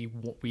day.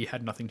 We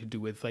had nothing to do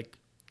with like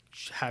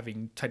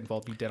having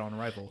Titanfall be dead on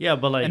arrival. Yeah,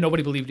 but like, and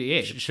nobody believed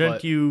EA.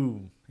 Shouldn't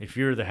you, if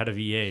you're the head of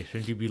EA,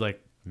 shouldn't you be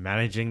like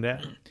managing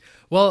that?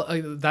 Well,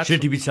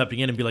 shouldn't you be stepping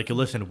in and be like,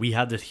 listen, we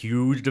had this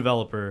huge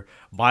developer,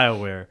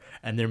 BioWare,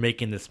 and they're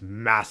making this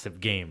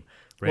massive game,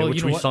 right?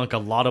 Which we sunk a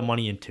lot of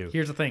money into.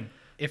 Here's the thing.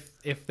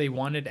 If they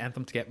wanted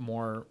Anthem to get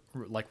more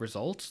like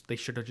results, they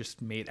should have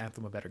just made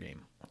Anthem a better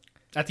game.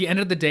 At the end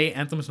of the day,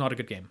 Anthem is not a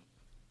good game.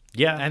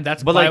 Yeah, and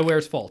that's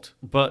BioWare's fault.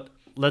 But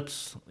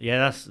that's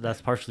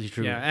partially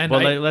true. Yeah, and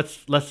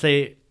let's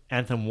say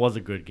Anthem was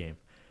a good game,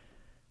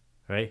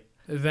 right?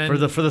 Then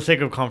for the sake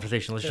of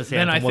conversation, let's just say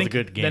Anthem was a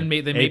good game.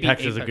 Then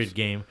Apex is a good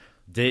game.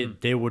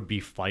 They would be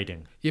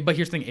fighting. Yeah, but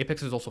here's the thing: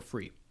 Apex is also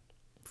free.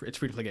 It's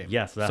free to play game.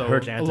 Yeah, so that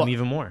hurts Anthem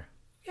even more.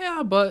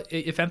 Yeah, but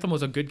if Anthem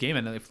was a good game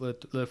and if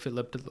it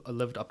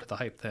lived up to the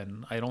hype,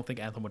 then I don't think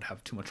Anthem would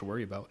have too much to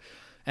worry about.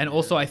 And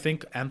also, I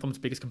think Anthem's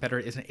biggest competitor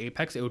isn't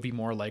Apex. It would be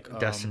more like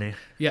Destiny.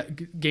 Yeah,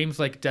 games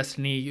like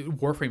Destiny.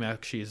 Warframe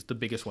actually is the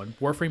biggest one.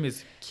 Warframe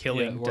is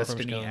killing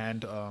Destiny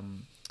and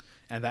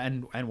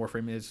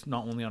Warframe is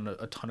not only on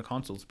a ton of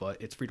consoles,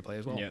 but it's free to play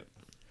as well. Yeah.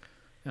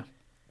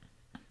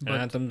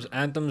 But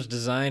Anthem's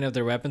design of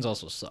their weapons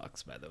also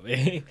sucks, by the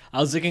way. I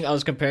was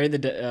comparing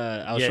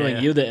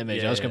showing you the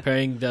image. I was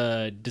comparing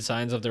the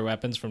designs of their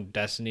weapons from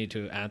Destiny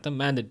to Anthem.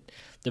 Man,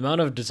 the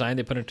amount of design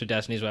they put into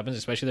Destiny's weapons,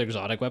 especially their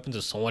exotic weapons,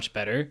 is so much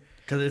better.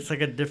 Because it's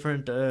like a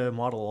different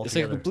model altogether. It's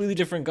like a completely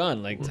different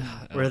gun. Like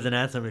whereas an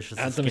Anthem is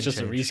just Anthem is just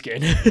a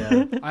reskin.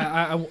 Yeah.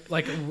 I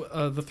like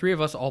the three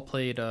of us all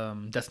played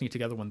Destiny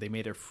together when they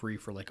made it free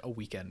for like a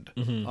weekend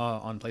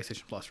on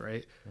PlayStation Plus,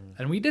 right?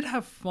 And we did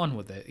have fun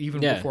with it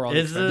even before all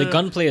this. The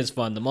gunplay is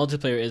fun. The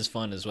multiplayer is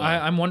fun as well.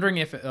 I'm wondering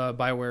if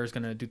BioWare is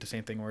gonna do the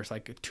same thing where it's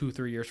like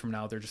 2-3 years from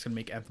now they're just gonna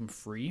make Anthem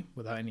free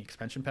without any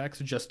expansion packs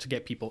just to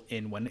get people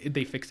in when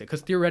they fix it,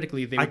 because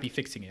theoretically they would be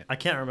fixing it. I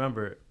can't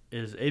remember.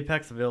 Is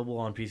Apex available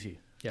on PC?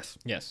 Yes.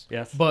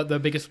 But the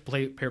biggest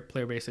player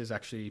base is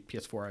actually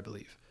PS4, I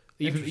believe.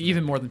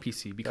 Even more than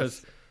PC,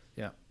 because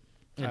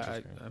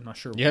I'm not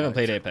sure. You haven't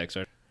played Apex,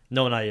 right?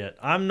 No, not yet.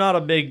 I'm not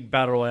a big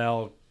Battle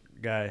Royale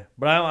guy,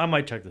 but I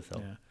might check this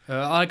out.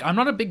 Yeah. I'm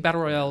not a big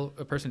Battle Royale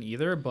person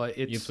either, but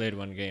it's... You played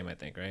one game, I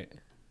think, right?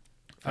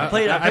 I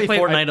played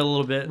Fortnite a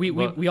little bit.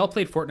 We all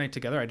played Fortnite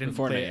together. I didn't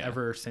play it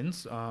ever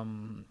since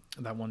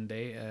that one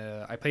day.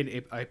 I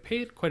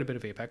played quite a bit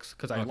of Apex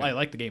because I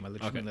like the game. I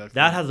literally like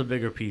that has a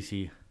bigger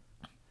PC.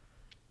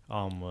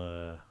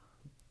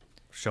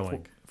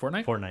 Showing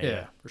Fortnite.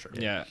 Yeah, for sure.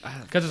 Yeah,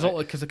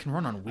 because it can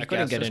run on. I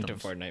couldn't get into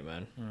Fortnite,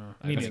 man.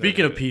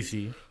 Speaking of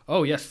PC.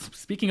 Oh yes.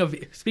 Speaking of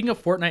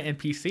Fortnite and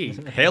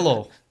PC.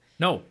 Halo.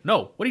 No.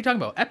 What are you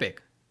talking about?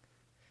 Epic.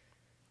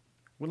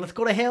 Well, let's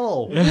go to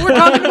Halo. We're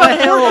talking about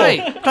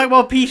Fortnite. We're talking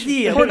about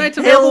PC. Fortnite's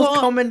available. Halo's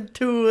coming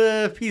to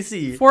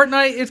PC.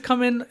 Fortnite is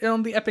coming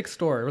on the Epic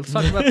Store. Let's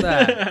talk about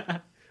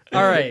that.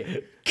 All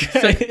right.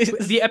 So,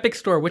 the Epic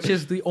Store, which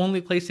is the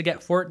only place to get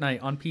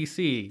Fortnite on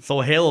PC.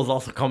 So Halo's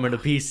also coming to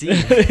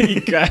PC.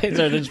 You guys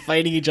are just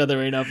fighting each other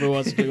right now for who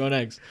wants to go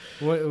next.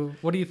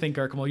 What do you think,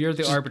 Arkham? You're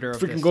the arbiter of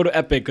this. Freaking go to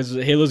Epic because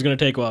Halo's going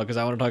to take a while because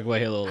I want to talk about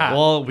Halo.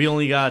 Well, we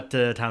only got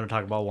time to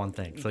talk about one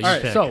thing. So you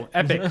pick. So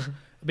Epic.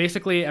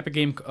 Basically, the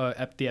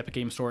Epic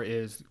Game Store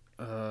is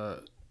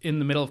in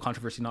the middle of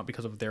controversy, not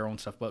because of their own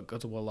stuff, but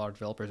because of what a lot of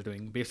developers are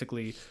doing.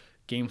 Basically,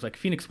 games like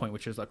Phoenix Point,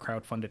 which is a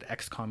crowdfunded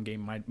XCOM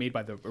game made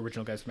by the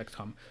original guys from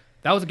XCOM,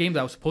 that was a game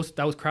that was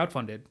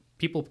crowdfunded.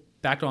 People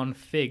backed on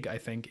Fig, I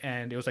think,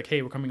 and it was like,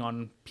 hey, we're coming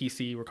on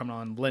PC, we're coming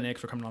on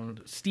Linux, we're coming on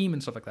Steam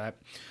and stuff like that.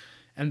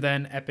 And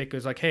then Epic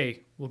was like,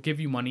 hey, we'll give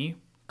you money,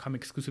 come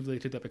exclusively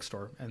to the Epic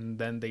Store. And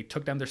then they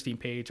took down their Steam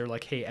page. They're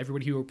like, hey,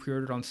 everybody who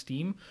pre-ordered on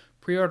Steam,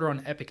 pre-order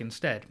on Epic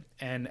instead.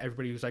 And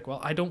everybody was like, well,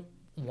 I don't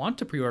want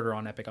to pre-order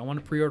on Epic. I want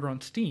to pre-order on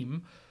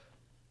Steam.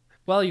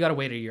 Well, you got to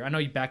wait a year. I know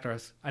you backed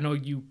us. I know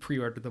you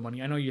pre-ordered the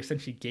money. I know you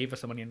essentially gave us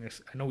the money. And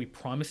I know we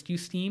promised you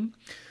Steam.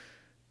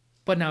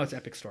 But now it's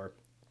Epic Store.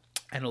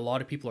 And a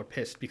lot of people are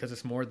pissed because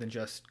it's more than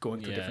just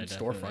going to a different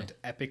storefront.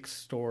 Epic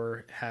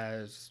Store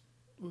has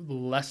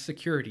less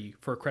security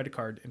for credit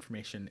card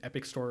information.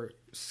 Epic Store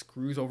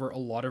screws over a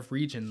lot of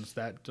regions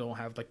that don't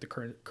have like the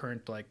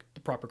current like the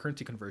proper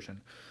currency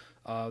conversion.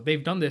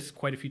 They've done this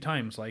quite a few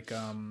times. Like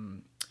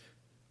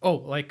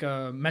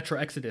Metro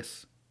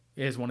Exodus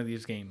is one of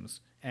these games.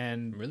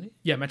 And really,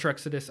 yeah, Metro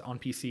Exodus on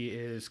PC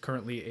is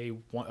currently a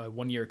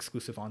 1 year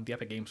exclusive on the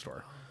Epic Game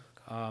Store.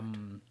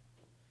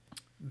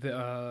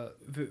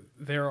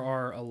 There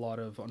are a lot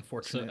of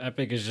unfortunate. So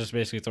Epic is just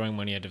basically throwing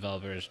money at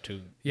developers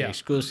to be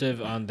exclusive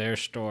on their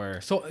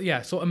store.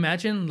 So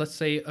imagine, let's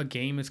say a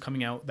game is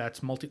coming out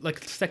that's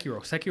like Sekiro.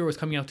 Sekiro is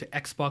coming out to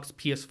Xbox,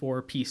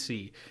 PS4,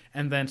 PC,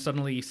 and then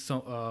suddenly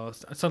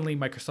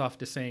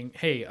Microsoft is saying,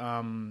 hey,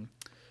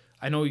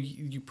 I know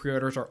you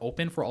pre-orders are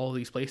open for all of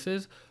these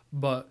places,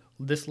 but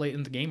this late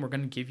in the game, we're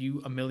going to give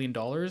you $1 million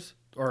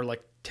or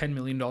like $10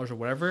 million or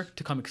whatever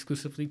to come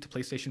exclusively to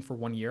PlayStation for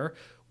 1 year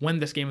when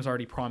this game is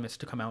already promised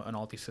to come out on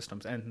all these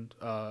systems. And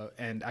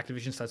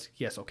Activision says,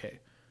 yes, okay.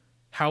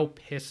 How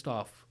pissed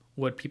off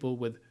would people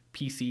with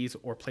PCs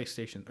or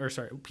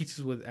PCs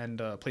with and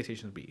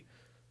PlayStations be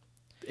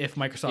if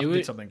Microsoft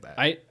did something like that?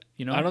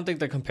 I don't think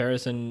the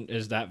comparison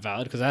is that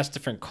valid because that's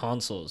different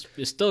consoles.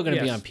 It's still going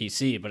to be on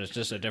PC, but it's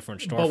just a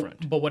different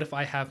storefront. But what if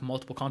I have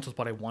multiple consoles,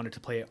 but I wanted to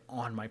play it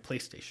on my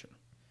PlayStation,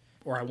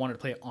 or I wanted to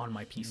play it on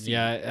my PC?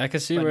 Yeah, I can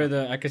see where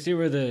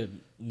the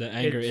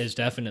anger is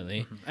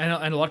definitely. Mm-hmm.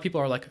 And a lot of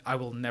people are like, I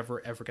will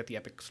never ever get the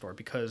Epic Store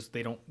because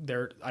I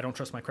don't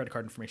trust my credit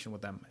card information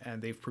with them, and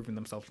they've proven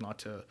themselves not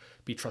to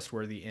be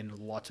trustworthy in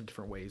lots of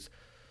different ways.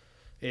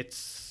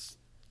 It's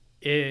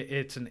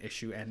an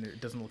issue, and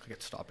it doesn't look like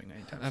it's stopping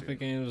anytime soon. Epic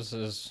Games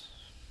is...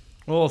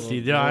 We'll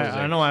see.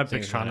 I know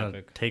Epic's trying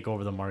to take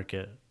over the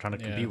market, trying to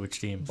compete with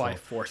Steam. By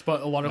force.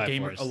 But a lot of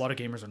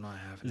gamers are not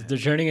having it. They're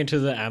turning into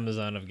the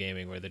Amazon of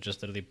gaming, where they're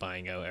just literally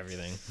buying out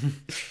everything.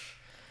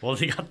 Well,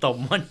 they got the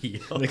money.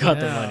 They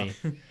got the money.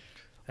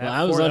 Well,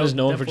 Amazon is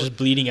known for just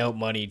bleeding out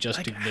money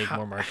just to make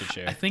more market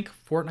share. I think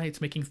Fortnite's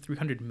making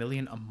 $300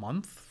 million a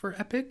month for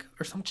Epic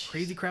or some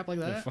crazy crap like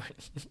that.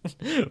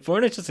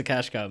 Fortnite's just a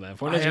cash cow, man.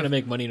 Fortnite's gonna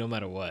make money no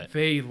matter what.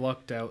 They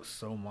lucked out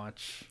so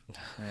much.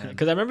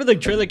 Because I remember the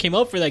trailer came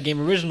out for that game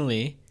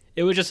originally.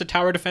 It was just a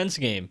tower defense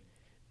game.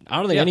 I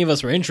don't think any of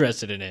us were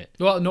interested in it.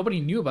 Well,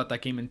 nobody knew about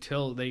that game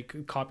until they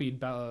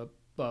copied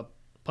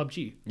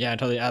PUBG. Yeah,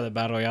 until they added the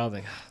Battle Royale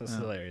thing. That's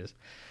hilarious.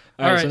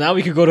 All right, so now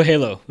we could go to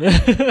Halo.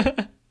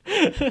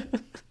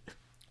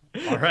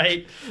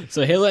 right?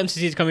 So Halo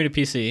MCC is coming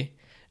to PC,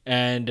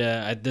 and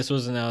this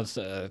was announced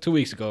 2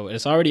 weeks ago.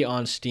 It's already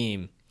on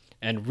Steam,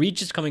 and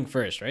Reach is coming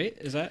first, right?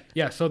 Is that?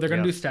 Yeah, so they're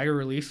going to do stagger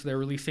release. They're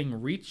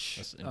releasing Reach.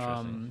 That's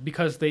interesting.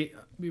 Because they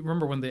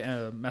remember when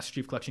the Master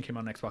Chief Collection came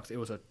out on Xbox, it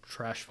was a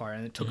trash fire,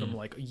 and it took them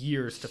like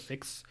years to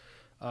fix.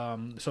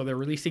 So they're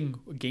releasing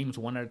games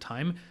one at a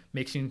time,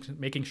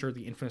 making sure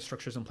the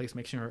infrastructure is in place,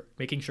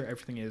 making sure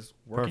everything is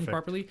working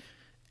properly,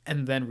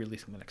 and then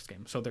releasing the next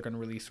game. So they're going to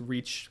release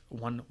Reach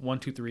 1,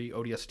 2, 3,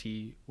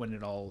 ODST when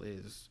it all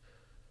is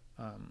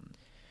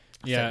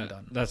said and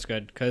done. That's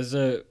good because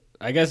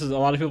I guess a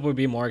lot of people would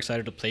be more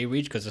excited to play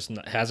Reach because it's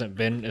not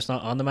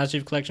on the Master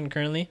Chief Collection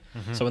currently.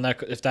 So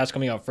if that's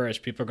coming out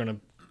first, people are going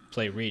to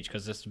play Reach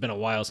because it's been a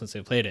while since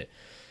they played it.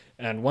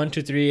 And 1,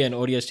 2, 3 and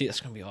ODST,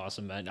 that's gonna be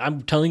awesome, man. I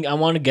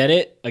want to get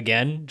it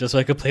again just so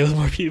I could play with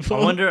more people.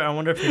 I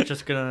wonder if it's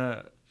just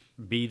gonna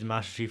be the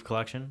Master Chief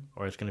Collection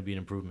or it's gonna be an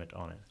improvement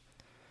on it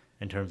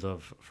in terms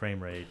of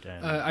frame rate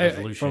and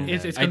resolution.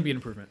 It's gonna be an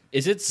improvement.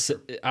 Is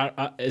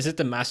it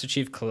the Master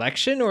Chief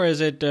Collection or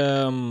is it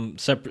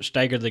separate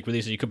staggered like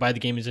releases? You could buy the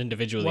games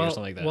individually or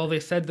something like that. Well,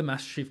 they said the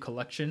Master Chief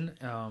Collection,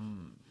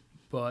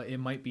 but it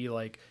might be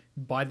like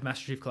buy the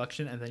Master Chief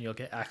Collection and then you'll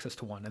get access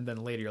to one, and then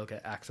later you'll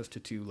get access to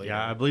 2 later.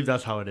 Yeah, I believe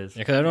that's how it is.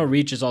 Yeah, because I know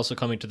Reach is also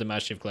coming to the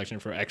Master Chief Collection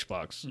for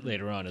Xbox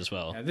later on as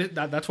well.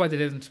 Yeah, that's why they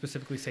didn't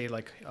specifically say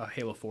like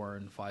Halo 4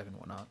 and 5 and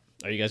whatnot.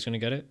 Are you guys gonna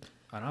get it?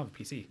 I don't have a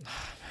PC.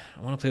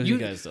 I want to play with you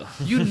guys though.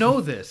 You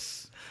know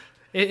this.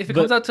 If it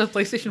comes out to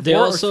PlayStation 4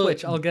 or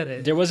Switch, I'll get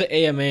it. There was an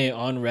AMA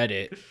on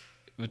Reddit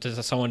which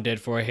someone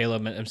did for Halo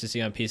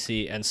MCC on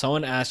PC, and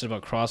someone asked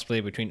about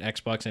crossplay between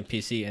Xbox and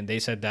PC, and they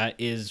said that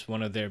is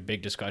one of their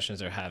big discussions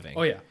they're having.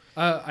 Oh yeah,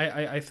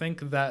 I think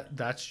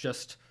that's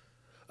just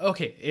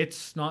okay.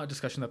 It's not a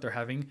discussion that they're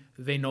having.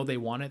 They know they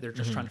want it. They're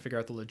just trying to figure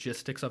out the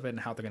logistics of it and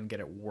how they're going to get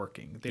it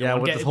working. They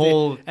don't with get, this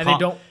whole they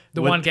don't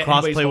want to get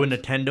crossplay with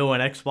Nintendo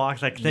and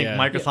Xbox. I think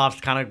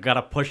Microsoft's kind of got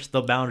to push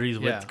the boundaries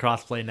with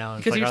crossplay now.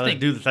 It's like, let's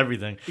do this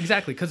everything.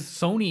 Exactly, because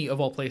Sony of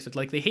all places,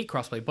 like they hate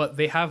crossplay, but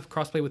they have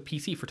crossplay with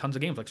PC for tons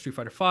of games, like Street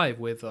Fighter V,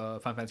 with Final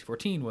Fantasy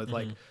 14, with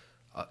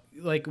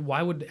like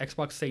why would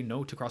Xbox say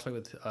no to crossplay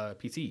with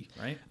PC,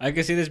 right? I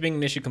can see this being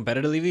an issue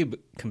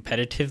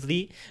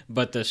competitively,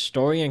 but the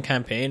story and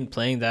campaign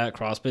playing that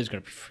crossplay is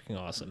gonna be freaking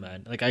awesome,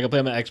 man. Like I can play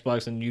on my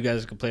Xbox and you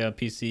guys can play on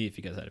PC if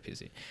you guys had a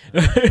PC.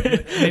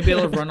 Maybe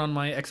it'll run on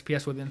my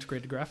XPS with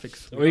integrated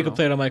graphics. Or you can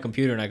play it on my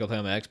computer and I can play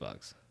on my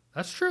Xbox.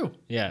 That's true.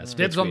 Yeah,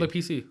 dibs on the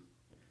PC.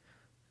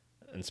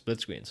 And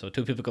split screen, so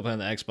 2 people can play on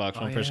the Xbox,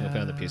 one person can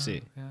play on the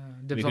PC. Yeah.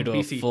 We could do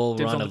a full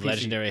run of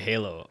Legendary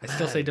Halo. I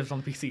still say dibs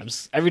on the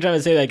PC. Every time I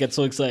say that, I get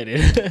so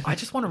excited. I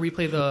just want to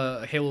replay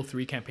the Halo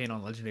 3 campaign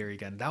on Legendary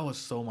again. That was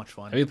so much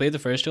fun. Have you played the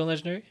first 2 on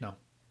Legendary? No.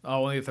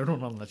 Oh, only the third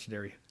one on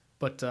Legendary.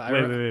 But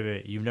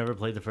wait. You've never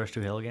played the first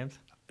 2 Halo games?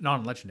 Not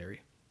on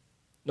Legendary.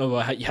 No,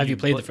 but have you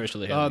played the first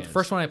 2 Halo games? The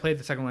first one I played,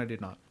 the second one I did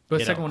not. But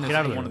the second one is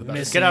one of the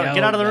best. Get out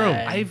of the room.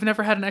 I've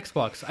never had an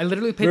Xbox. I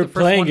literally played the first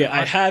one. We're playing it.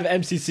 I have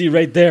MCC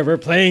right there. We're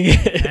playing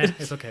it.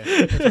 It's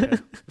okay.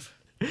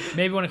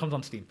 Maybe when it comes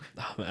on Steam.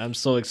 Oh, man, I'm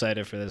so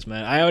excited for this,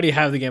 man. I already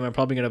have the game. I'm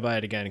probably going to buy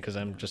it again because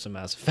I'm just a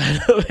massive fan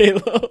of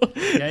Halo.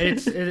 Yeah,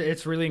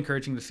 it's really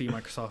encouraging to see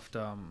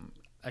Microsoft,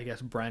 I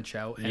guess, branch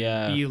out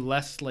and be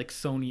less like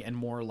Sony and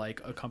more like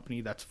a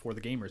company that's for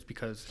the gamers,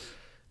 because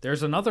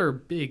there's another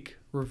big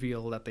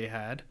reveal that they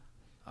had.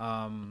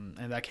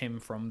 And that came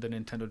from the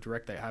Nintendo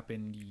Direct that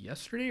happened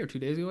yesterday or 2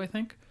 days ago, I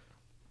think.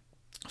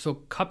 So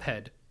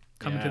Cuphead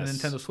coming to the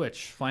Nintendo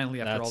Switch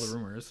finally after all the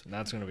rumors.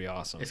 That's gonna be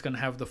awesome. It's gonna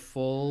have the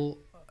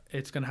full.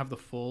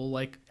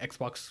 Like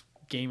Xbox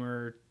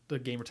gamer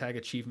tag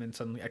achievements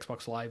and the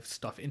Xbox Live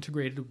stuff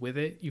integrated with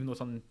it, even though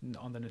it's on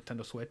the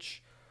Nintendo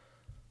Switch.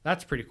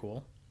 That's pretty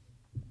cool.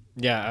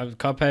 Yeah,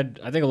 Cuphead.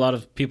 I think a lot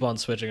of people on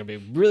Switch are gonna be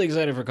really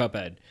excited for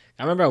Cuphead.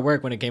 I remember at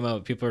work when it came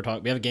out, people were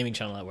talking. We have a gaming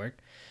channel at work.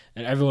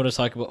 And everyone was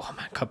talking about, oh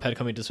man, Cuphead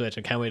coming to Switch.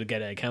 I can't wait to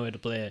get it. I can't wait to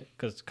play it.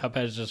 Because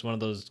Cuphead is just one of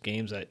those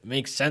games that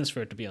makes sense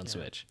for it to be on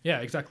Switch. Yeah,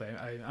 exactly.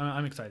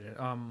 I'm excited.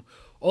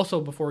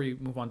 Also, before we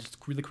move on, just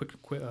really quick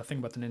thing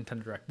about the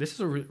Nintendo Direct. This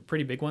is a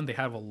pretty big one. They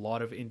have a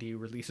lot of indie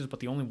releases,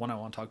 but the only one I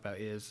want to talk about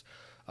is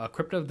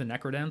Crypt of the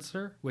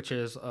Necrodancer, which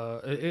is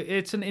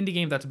it's an indie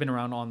game that's been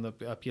around on the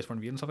PS4 and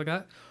Vita and stuff like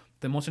that.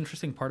 The most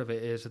interesting part of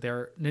it is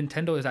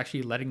Nintendo is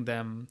actually letting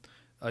them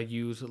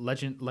use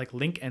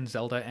Link and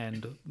Zelda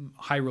and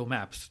Hyrule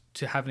maps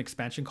to have an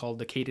expansion called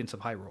the Cadence of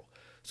Hyrule.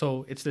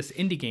 So it's this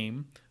indie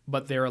game,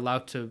 but they're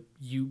allowed to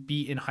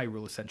be in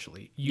Hyrule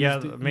essentially.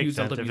 That makes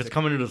sense. If it's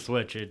coming to the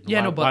Switch,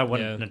 why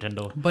wouldn't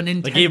Nintendo? But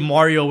Nintendo, they gave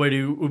Mario away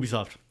to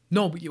Ubisoft.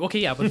 No, but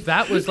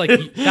that was like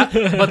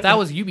but that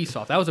was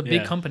Ubisoft. That was a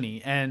big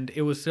company, and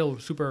it was still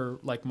super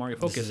like Mario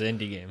focused. This is an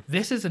indie game.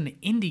 This is an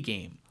indie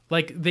game.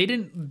 Like, they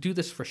didn't do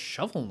this for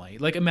Shovel Knight.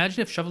 Like,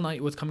 imagine if Shovel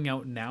Knight was coming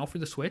out now for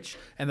the Switch,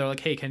 and they're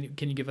like, hey, can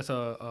you give us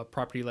a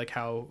property like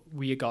how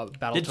we got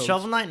Battletoads? Did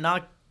Shovel Knight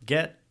not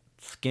get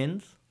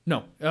skins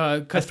No,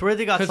 I swear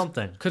they got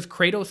something. Because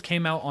Kratos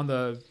came out on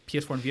the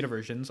PS4 and Vita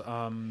versions.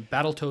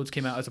 Battletoads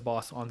came out as a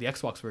boss on the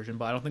Xbox version,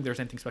 but I don't think there's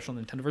anything special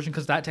in the Nintendo version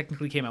because that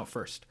technically came out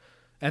first.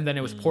 And then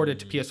it was ported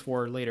to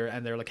PS4 later,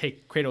 and they're like, hey,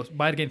 Kratos,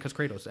 buy it again because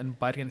Kratos, and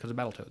buy it again because of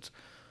Battletoads.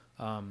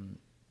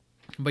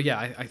 But yeah,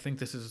 I think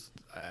this is...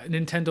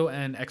 Nintendo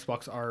and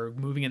Xbox are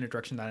moving in a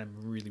direction that I'm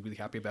really, really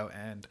happy about.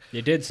 And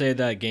they did say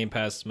that Game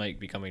Pass might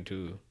be coming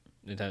to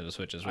Nintendo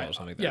Switch as well, or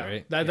something like that,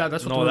 right?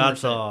 That's what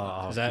that's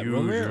a huge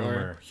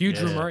rumor. Huge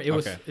rumor.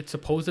 It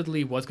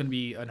supposedly was going to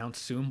be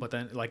announced soon, but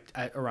then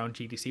around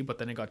GDC, but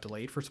then it got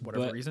delayed for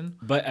whatever reason.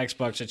 But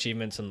Xbox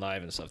achievements and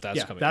live and stuff,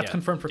 that's coming. That's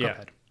confirmed for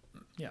Cuphead.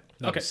 Yeah.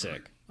 Okay.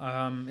 Sick.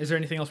 Is there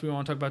anything else we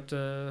want to talk about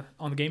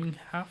on the gaming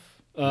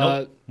half?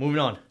 Nope. Moving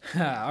on.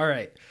 All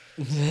right.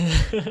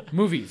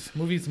 Movies.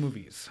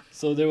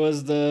 So there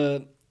was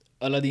the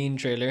Aladdin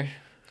trailer.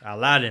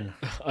 Aladdin.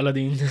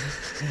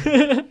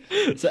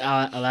 It's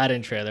an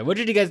Aladdin trailer. What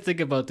did you guys think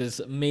about this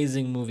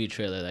amazing movie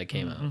trailer that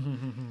came out?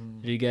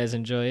 Did you guys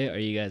enjoy it? Are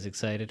you guys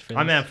excited for this?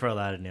 I'm amped for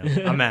Aladdin,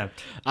 yeah. I'm amped.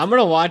 I'm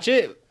going to watch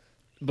it,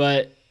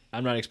 but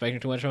I'm not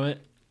expecting too much from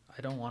it.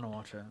 I don't want to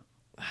watch it.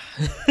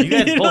 You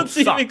guys both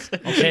suck.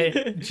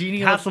 Okay, Genie,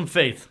 have some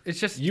faith. It's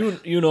just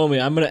you know me.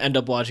 I'm gonna end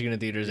up watching it in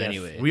theaters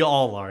anyway. We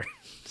all are.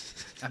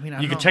 I mean,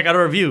 you can check out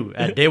a review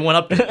at Day One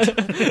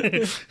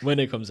Update when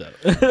it comes out.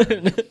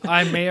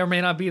 I may or may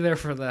not be there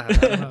for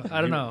that.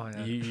 I don't know.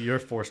 You're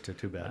forced to.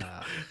 Too bad.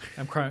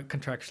 I'm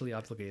contractually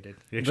obligated.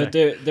 But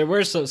there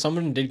were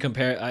someone did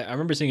compare. I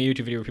remember seeing a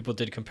YouTube video where people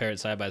did compare it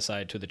side by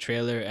side to the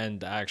trailer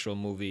and the actual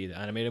movie, the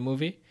animated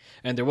movie,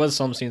 and there was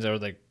some scenes that were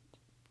like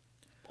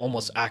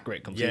almost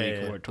accurate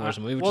completely towards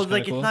the movie. Which well, is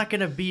like cool. It's not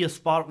gonna be a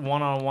spot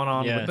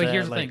one-on. Yeah. But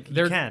here's the like,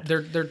 thing: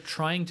 they're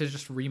trying to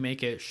just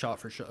remake it shot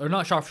for shot, or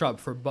not shot for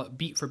shot, for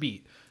beat for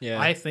beat. Yeah.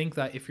 I think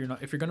that if you're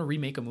gonna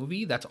remake a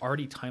movie that's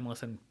already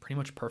timeless and pretty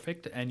much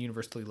perfect and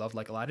universally loved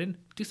like Aladdin,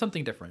 do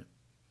something different.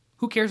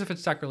 Who cares if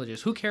it's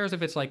sacrilegious? Who cares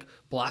if it's like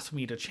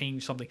blasphemy to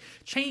change something?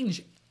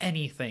 Change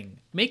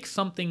anything. Make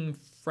something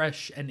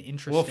fresh and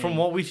interesting. Well, from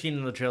what we've seen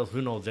in the trailers,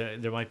 who knows?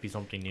 There might be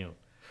something new.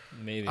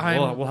 Maybe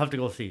we'll have to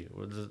go see.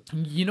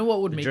 You know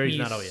what would make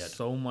me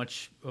so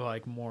much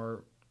like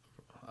more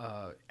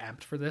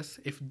amped for this?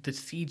 If the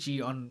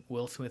CG on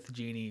Will Smith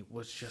Genie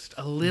was just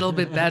a little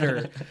bit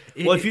better.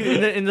 Well, if you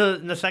in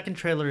the second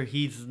trailer,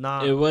 he's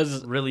not. It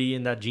was really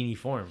in that genie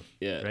form.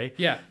 Yeah. Right.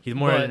 Yeah. He's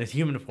more in his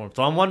human form.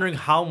 So I'm wondering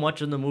how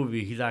much in the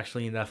movie he's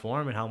actually in that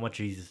form and how much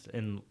he's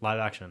in live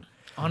action.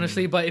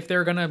 Honestly, but if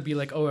they're gonna be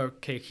like, oh,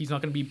 okay, he's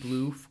not gonna be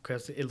blue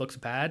because it looks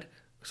bad.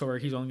 So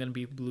he's only going to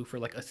be blue for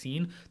like a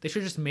scene. They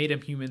should have just made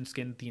him human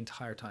skin the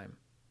entire time.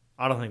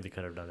 I don't think they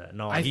could have done that.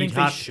 No, I think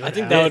they should. I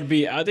think that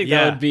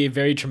would be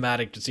very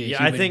traumatic to see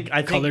a human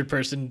colored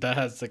person that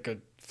has like a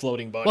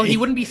floating body. Well, he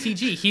wouldn't be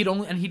CG. He'd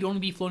only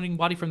be floating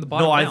body from the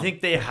bottom. No, down. I think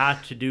they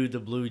had to do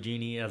the blue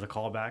genie as a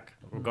callback,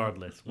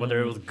 regardless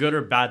whether it was good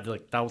or bad.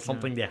 Like that was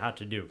something they had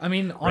to do. I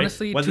mean,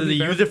 honestly, right? Whether they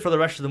use it for the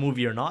rest of the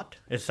movie or not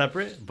is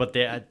separate, but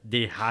they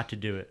had to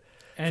do it.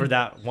 For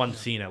that one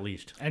scene at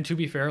least. And to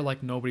be fair,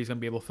 like nobody's gonna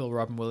be able to fill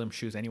Robin Williams'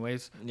 shoes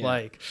anyways.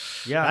 Yeah.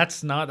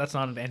 That's not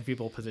an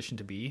enviable position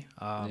to be.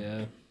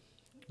 I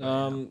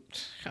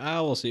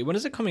will see. When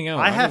is it coming out?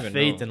 I have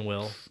faith in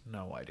Will.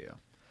 No idea.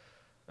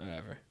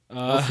 Whatever.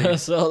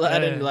 So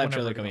that live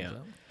trailer coming out.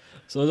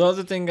 So the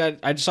other thing,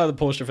 I just saw the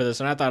poster for this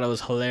and I thought it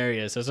was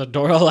hilarious. There's a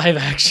Dora live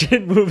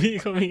action movie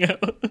coming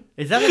out.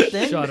 Is that a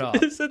thing? Shut up.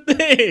 It's a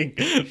thing.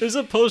 There's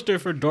a poster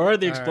for Dora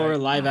the Explorer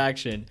live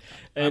action.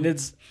 And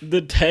it's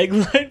the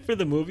tagline for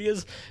the movie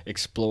is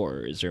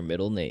Explorer is her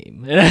middle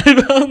name. And I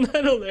found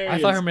that hilarious.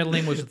 I thought her middle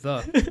name was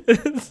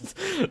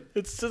The.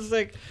 It's just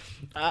like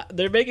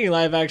they're making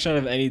live action out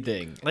of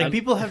anything. Like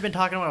people have been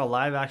talking about a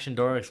live action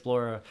Dora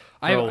Explorer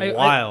for a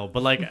while,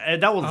 but like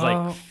that was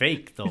like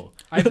fake though.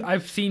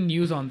 I've seen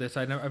news on this.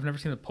 I've never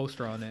seen a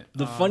poster on it.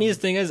 The funniest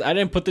thing is I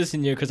didn't put this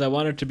in here because I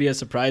wanted it to be a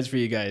surprise for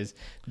you guys.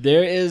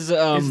 There is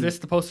this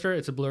the poster?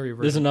 It's a blurry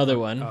version. There's another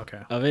one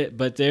of it,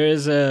 but there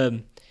is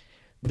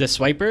the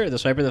Swiper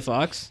the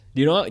fox.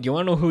 Do you want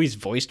to know who he's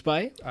voiced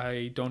by?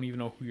 I don't even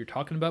know who you're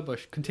talking about,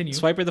 but continue.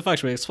 Swiper the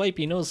fox. We're like,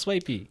 Swipey knows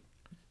Swipey.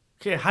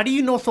 Okay, how do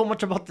you know so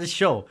much about this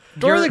show?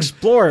 Dora the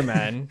Explorer,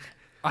 man.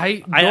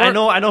 I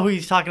know who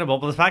he's talking about,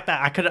 but the fact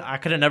that I could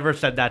have never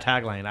said that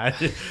tagline.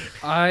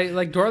 I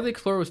like Dora the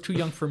Explorer was too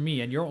young for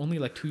me, and you're only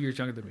like 2 years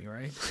younger than me,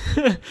 right?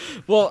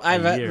 Well, I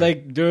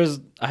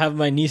have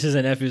my nieces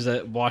and nephews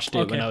that watched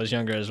it when I was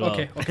younger as well.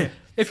 Okay.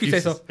 If you say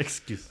so.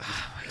 Excuse.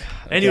 Oh my god.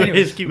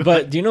 Anyways, keep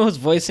but do you know who's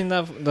voicing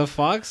the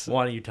fox?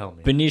 Why don't you tell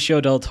me?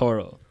 Benicio del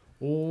Toro.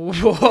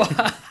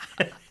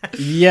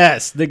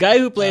 Yes, the guy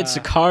who played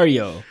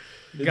Sicario.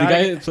 The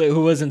guy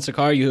who was in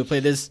Sicario, who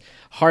played this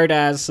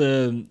hard-ass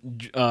DEA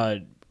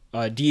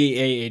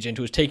agent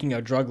who was taking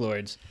out drug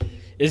lords,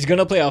 is going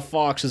to play a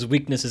fox whose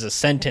weakness is a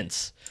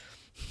sentence.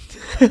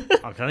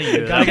 I'm telling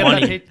you, gotta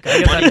get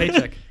that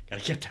paycheck.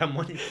 Gotta get that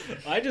money.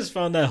 I just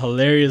found that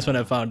hilarious when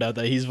I found out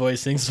that he's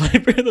voicing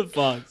Sniper the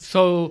Fox.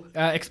 So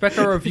expect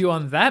our review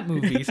on that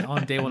movie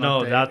on day one. No,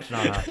 update. that's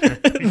not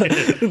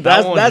happening.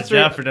 that's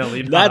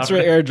definitely not That's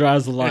where Air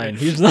draws the line.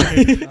 He's not.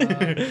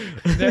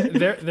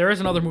 There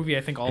is another movie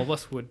I think all of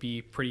us would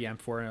be pretty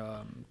amped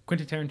for.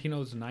 Quentin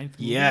Tarantino's 9th movie.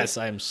 Yes,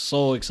 I'm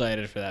so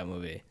excited for that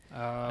movie.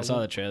 I saw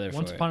the trailer for it.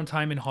 Once Upon a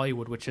Time in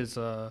Hollywood, which is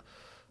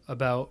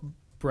about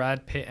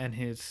Brad Pitt and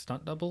his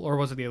stunt double, or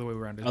was it the other way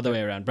around? Other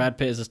way around. Brad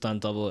Pitt is a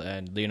stunt double,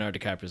 and Leonardo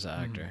DiCaprio is the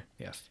actor.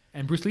 Yes,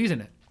 and Bruce Lee's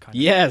in it.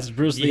 Yes,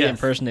 Bruce Lee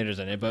impersonator's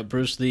in it, but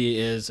Bruce Lee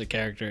is a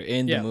character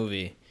in the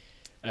movie,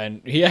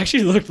 and he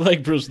actually looked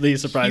like Bruce Lee.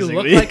 Surprisingly, he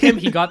looked like him.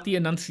 He got the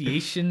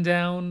enunciation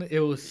down. It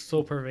was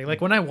so perfect.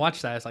 Like when I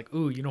watched that, I was like,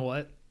 "Ooh, you know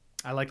what?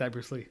 I like that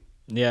Bruce Lee."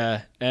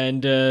 Yeah,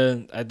 and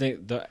I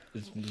think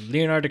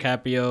Leonardo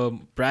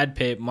DiCaprio, Brad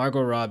Pitt,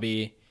 Margot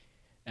Robbie.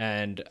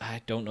 And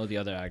I don't know the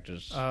other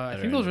actors. I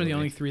think those were the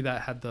only three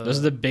that had the... Those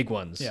are the big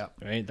ones,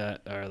 right?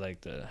 That are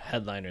like the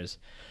headliners.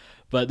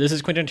 But this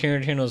is Quentin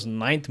Tarantino's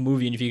 9th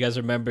movie, and if you guys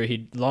remember,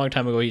 long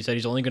time ago he said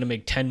he's only going to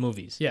make 10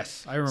 movies.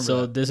 Yes, I remember.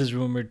 So this is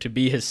rumored to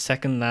be his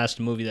second last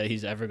movie that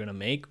he's ever going to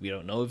make. We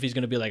don't know if he's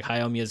going to be like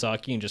Hayao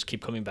Miyazaki and just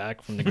keep coming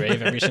back from the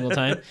grave every single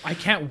time. I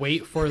can't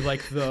wait for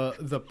like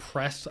the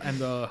press and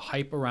the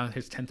hype around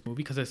his 10th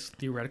movie because it's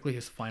theoretically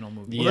his final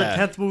movie. Well,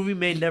 the 10th movie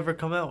may never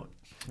come out.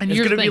 And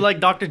it's gonna be like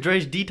Dr.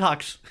 Dre's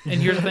Detox.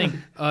 And here's the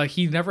thing: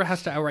 he never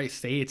has to outright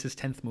say it's his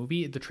 10th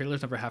movie. The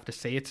trailers never have to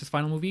say it's his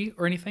final movie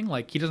or anything.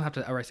 Like he doesn't have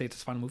to outright say it's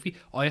his final movie.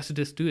 All he has to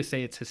just do is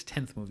say it's his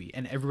 10th movie,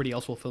 and everybody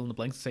else will fill in the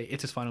blanks and say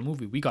it's his final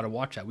movie. We got to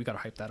watch that. We got to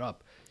hype that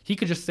up. He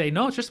could just say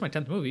no, it's just my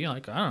 10th movie.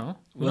 Like I don't know.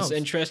 What's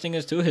interesting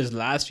is too his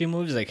last few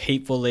movies like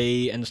Hateful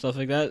Eight and stuff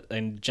like that,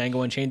 and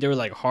Django Unchained. They were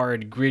like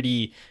hard,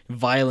 gritty,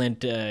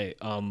 violent,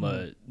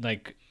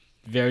 like.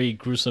 Very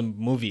gruesome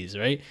movies,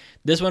 right?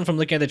 This one, from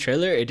looking at the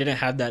trailer, it didn't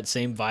have that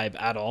same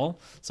vibe at all.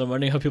 So I'm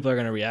wondering how people are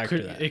going to react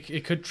to that.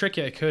 It could trick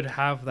you. It could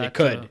have that.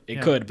 It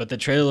could, but the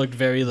trailer looked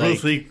very like...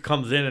 Bruce Lee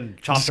comes in and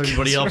chops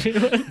everybody else.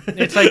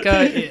 It's like,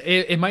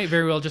 it might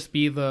very well just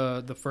be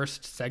the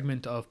first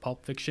segment of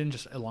Pulp Fiction,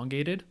 just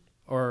elongated.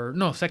 Or,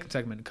 no, second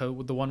segment, the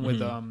one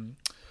with,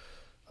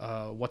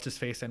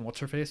 what's-his-face and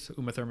what's-her-face?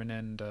 Uma Thurman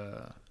and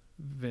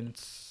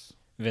Vince...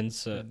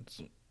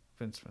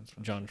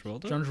 John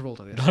Travolta? John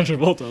Travolta, yeah. John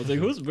Travolta. I was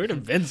like, where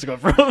did Vince go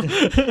from?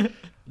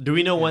 Do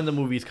we know when the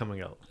movie's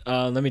coming out?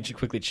 Let me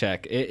quickly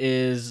check. It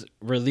is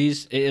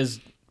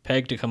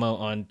pegged to come out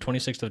on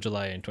 26th of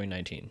July in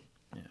 2019.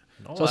 Yeah.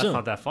 Oh, so that's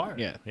not that far.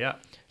 Yeah.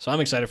 So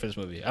I'm excited for this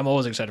movie. I'm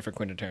always excited for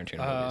Quentin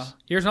Tarantino movies.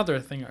 Here's another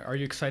thing. Are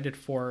you excited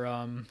for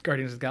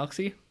Guardians of the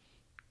Galaxy?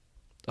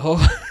 Oh.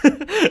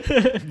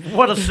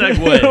 What a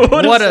segue.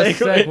 What a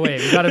segue.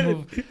 We gotta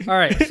move. All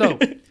right, so...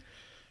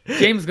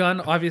 James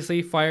Gunn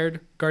obviously fired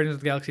Guardians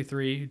of the Galaxy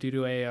 3 due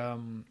to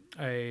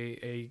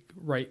a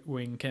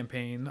right-wing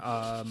campaign.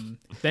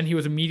 Then he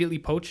was immediately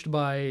poached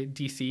by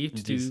DC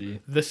to do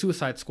the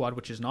Suicide Squad,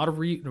 which is not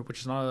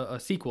a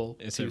sequel.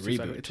 It's a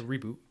reboot. It's a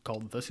reboot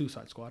called the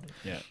Suicide Squad.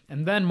 Yeah.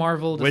 And then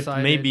Marvel decided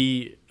with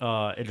maybe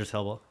Idris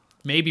Elba.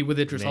 Maybe with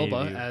Idris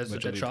Elba as a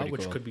Deadshot,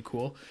 which could be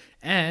cool.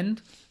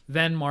 And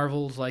then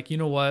Marvel's like, you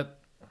know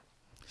what?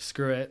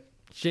 Screw it.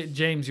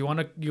 James, you want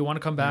to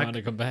come back? You want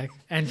to come back?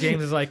 And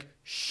James is like,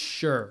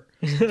 sure.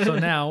 So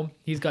now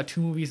he's got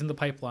 2 movies in the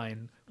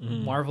pipeline,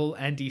 Marvel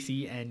and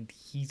DC, and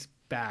he's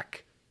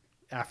back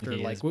after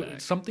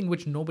something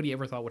which nobody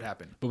ever thought would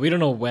happen. But we don't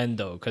know when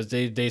though, because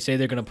they say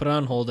they're going to put it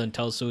on hold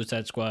until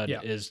Suicide Squad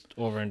is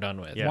over and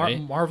done with. Yeah.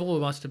 Right? Marvel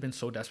must have been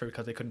so desperate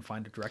because they couldn't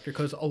find a director.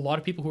 Because a lot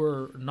of people who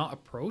were not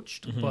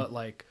approached, but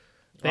like.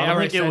 I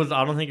don't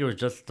think it was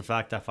just the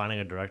fact that finding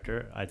a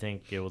director. I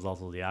think it was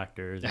also the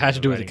actors. It had to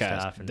do with the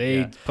cast.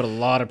 They put a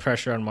lot of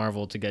pressure on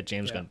Marvel to get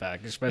James Gunn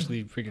back,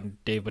 especially freaking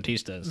Dave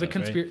Bautista. And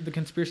the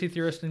conspiracy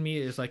theorist in me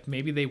is like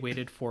maybe they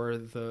waited for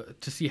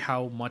to see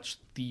how much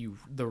the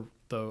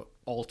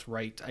alt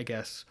right, I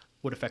guess,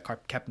 would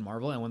affect Captain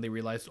Marvel, and when they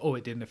realized,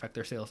 it didn't affect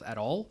their sales at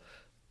all,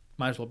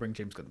 might as well bring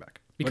James Gunn back.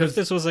 Because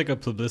this was like a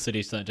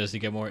publicity stunt just to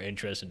get more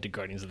interest into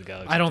Guardians of the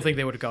Galaxy. I don't think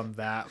they would have gone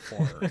that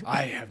far.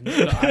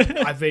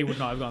 They would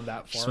not have gone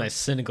that far. Just my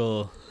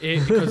cynical...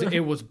 because it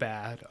was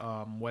bad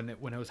when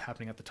it was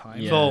happening at the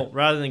time. Yeah. So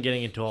rather than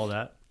getting into all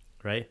that,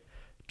 right?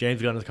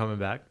 James Gunn is coming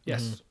back.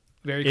 Yes.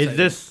 Very excited. Is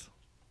this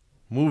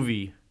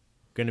movie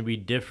going to be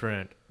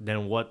different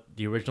than what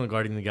the original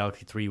Guardians of the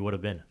Galaxy 3 would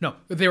have been? No.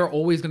 They were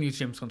always going to use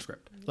James Gunn's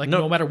script.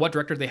 No matter what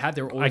director they had,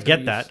 they were always. I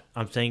get that.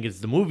 I'm saying,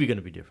 is the movie going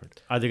to be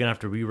different? Are they going to have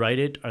to rewrite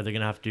it? Are they going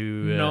to have to?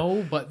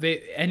 No, but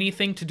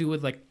anything to do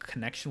with like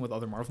connection with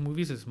other Marvel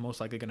movies is most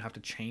likely going to have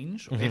to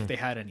change if they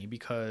had any,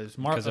 because it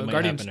might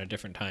happen at a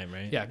different time,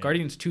 right? Yeah,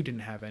 Guardians 2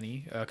 didn't have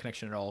any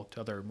connection at all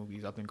to other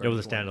movies other than Guardians. It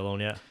was a standalone,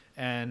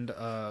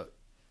 yeah.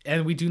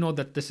 And we do know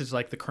that this is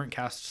like the current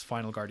cast's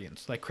final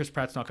Guardians. Like Chris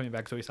Pratt's not coming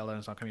back, Zoe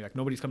Saldana's not coming back.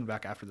 Nobody's coming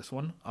back after this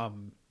one,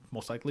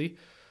 most likely,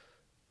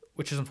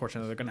 which is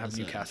unfortunate. They're going to have a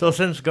new cast. So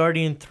since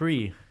Guardian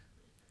 3.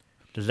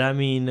 Does that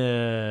mean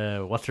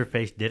what's her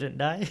face didn't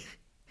die?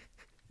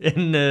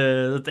 in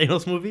the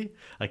Thanos movie.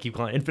 I keep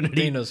calling it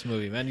Infinity. Thanos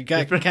movie, man. You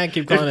can't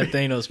keep calling it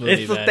Thanos movie.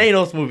 It's the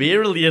Thanos movie. It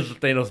really is the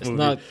Thanos movie. It's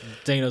not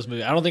Thanos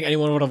movie. I don't think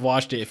anyone would have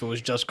watched it if it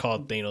was just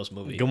called Thanos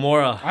movie.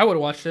 Gamora. I would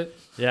have watched it.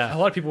 Yeah. A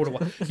lot of people would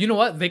have watched. You know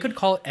what? They could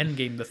call it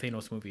Endgame the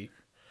Thanos movie.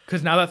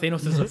 Because now that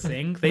Thanos is a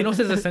thing, Thanos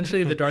is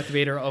essentially the Darth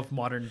Vader of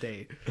modern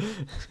day.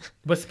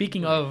 But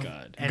speaking of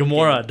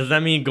Gamora, does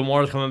that mean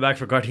Gamora's coming back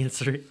for Guardians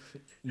 3?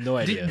 No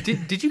idea.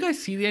 Did you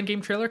guys see the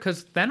Endgame trailer?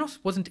 Because Thanos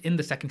wasn't in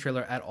the second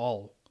trailer at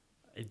all.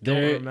 I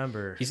don't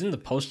remember. He's in the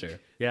poster.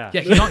 Yeah.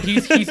 Yeah,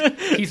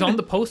 he's on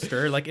the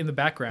poster, like in the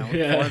background,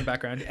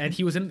 and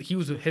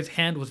his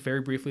hand was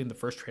very briefly in the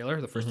first trailer,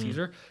 the 1st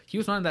teaser. He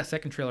was not in that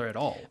second trailer at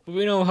all. But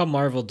we know how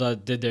Marvel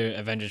did their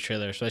Avengers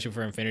trailer, especially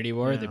for Infinity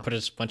War. Yeah. They put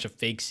a bunch of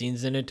fake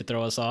scenes in it to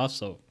throw us off.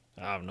 So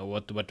I don't know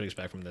what to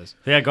expect from this.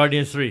 Yeah,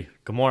 Guardians 3,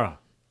 Gamora.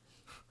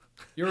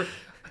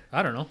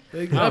 I don't know.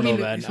 I mean,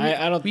 know, man.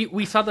 I don't.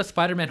 We saw the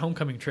Spider-Man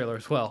Homecoming trailer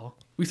as well.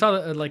 We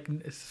saw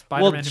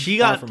Spider-Man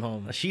From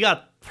Home. She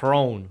got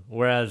thrown,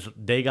 whereas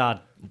they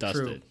got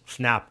dusted,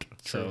 snapped.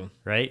 So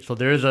right. So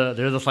there's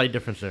a slight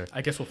difference there.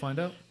 I guess we'll find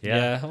out.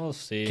 Yeah, we'll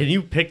see. Can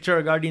you picture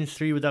a Guardians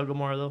 3 without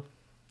Gamora though?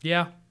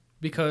 Yeah,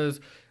 because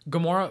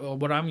Gamora,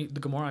 the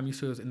Gamora I'm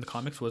used to in the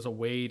comics was a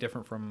way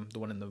different from the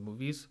one in the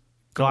movies.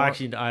 So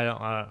actually, I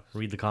don't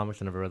read the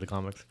comics. I never read the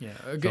comics. Yeah,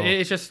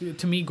 it's just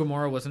to me,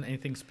 Gamora wasn't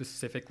anything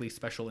specifically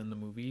special in the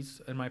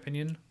movies, in my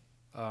opinion,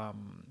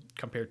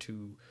 compared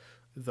to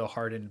the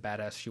hardened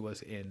badass she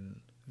was in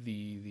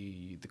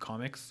the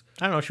comics.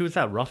 I don't know. She was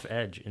that rough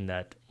edge in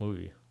that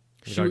movie.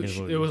 It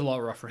was a lot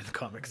rougher in the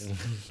comics.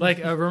 Like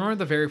remember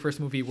the very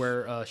first movie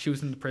where she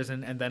was in the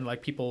prison and then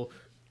like people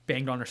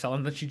banged on her cell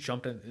and then she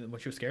jumped in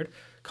when she was scared.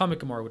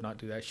 Comic Gamora would not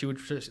do that. She would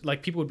just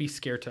like people would be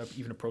scared to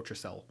even approach her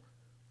cell.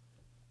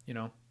 You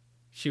know,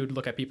 she would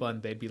look at people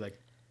and they'd be like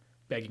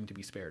begging to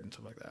be spared and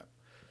stuff like that.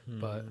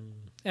 But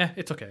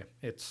it's okay.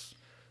 It's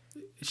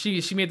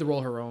she made the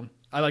role her own.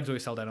 I like Zoe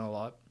Saldana a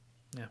lot.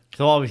 Yeah.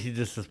 So obviously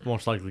this is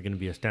most likely going to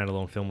be a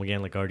standalone film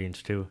again, like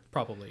Guardians 2.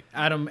 Probably.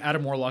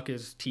 Adam Warlock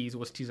was teased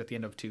at the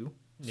end of 2,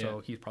 so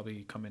he's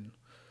probably coming.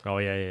 Oh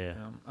yeah.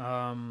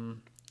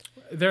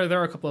 There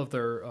are a couple of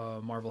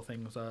other Marvel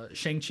things.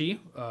 Shang-Chi.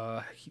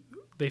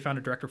 They found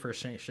a director for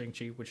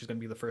Shang-Chi, which is going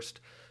to be the first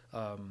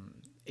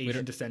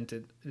Asian descent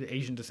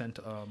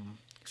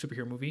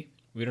superhero movie.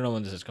 We don't know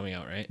when this is coming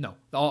out, right? No.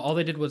 All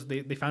they did was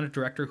they found a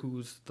director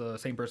who's the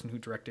same person who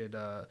directed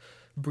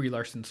Brie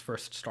Larson's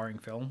first starring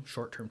film,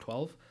 Short Term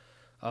 12.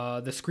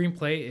 The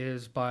screenplay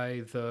is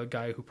by the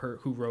guy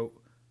who wrote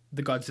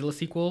the Godzilla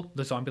sequel,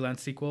 the Zombieland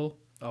sequel,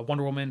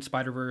 Wonder Woman,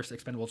 Spider-Verse,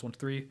 Expendables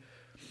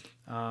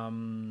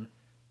 1-3.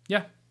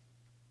 Yeah.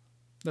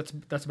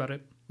 That's about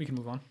it. We can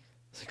move on.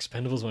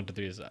 Expendables 1-3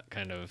 is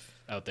kind of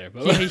out there,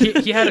 but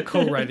he had a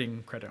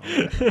co-writing credit on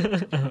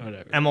it.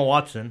 Whatever. Emma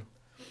Watson.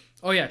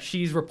 Oh yeah,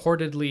 she's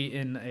reportedly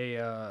in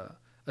a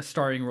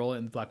starring role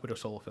in the Black Widow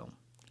solo film.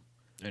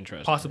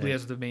 Interesting. Possibly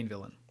as the main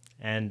villain.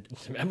 And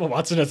Emma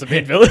Watson as the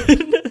main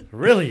villain.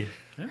 Really?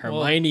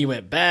 Hermione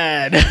went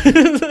bad.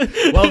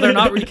 Well, they're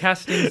not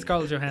recasting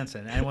Scarlett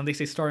Johansson, and when they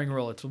say starring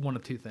role, it's one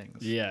of two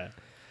things. Yeah.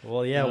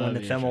 Well, yeah, when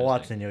it's Emma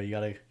Watson, you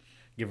gotta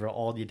give her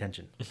all the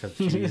attention because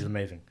she is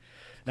amazing.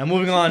 Now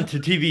moving on to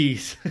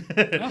TVs.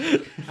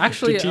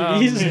 Actually,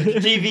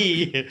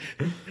 TV.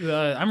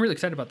 I'm really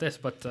excited about this,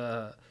 but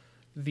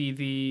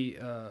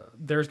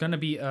there's going to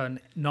be a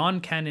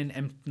non-canon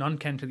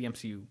to the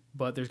MCU,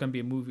 but there's going to be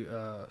a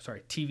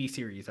TV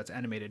series that's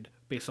animated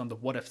based on the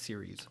What If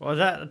series. Oh, is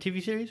that a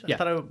TV series? Yeah. I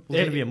thought it was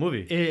going to be a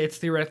movie. It's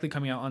theoretically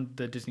coming out on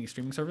the Disney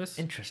streaming service.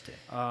 Interesting.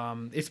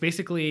 It's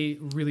basically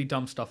really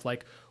dumb stuff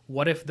like,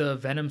 what if the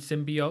Venom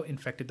symbiote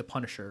infected the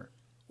Punisher?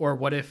 Or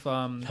what if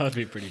that would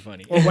be pretty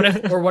funny. Or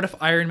what if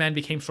Iron Man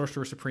became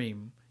Sorcerer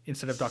Supreme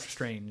instead of Doctor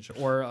Strange?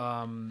 Or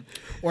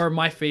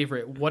my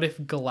favorite, what if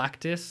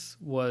Galactus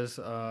was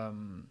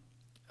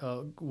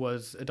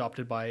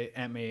adopted by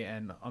Aunt May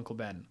and Uncle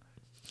Ben?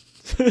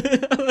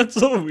 That's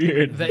so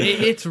weird.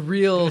 It's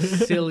real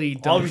silly,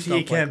 dumb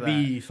Obviously, stuff it can't like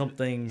be that.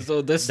 something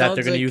that they're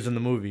going to use in the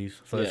movies.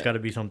 So it's got to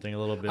be something a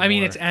little bit. I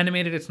mean, it's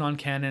animated. It's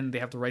non-canon. They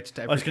have the rights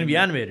to everything. Oh, it's going to be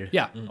animated.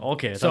 Yeah.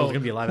 Okay, so it was going to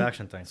be a live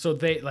action thing. So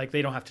they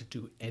don't have to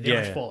do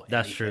anything.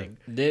 That's anything.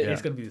 true.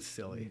 It's going to be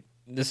silly.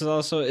 This is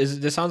also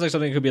this sounds like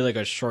something that could be like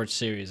a short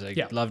series,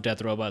 like Love,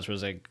 Death, Robots,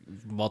 was like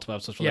multiple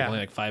episodes, for only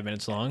like 5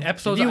 minutes long.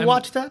 Episodes. Did you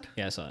watch that?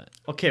 Yeah, I saw it.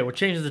 Okay, we're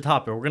changing the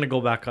topic. We're gonna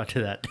go back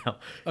onto that now.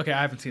 Okay,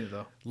 I haven't seen it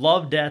though.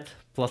 Love, Death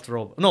plus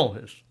Robots. No,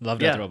 it's Love,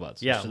 Death,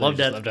 Robots. Yeah, Love,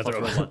 Death,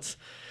 Robots.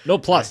 No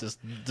plus. It's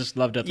just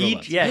Love, Death,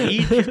 Robots.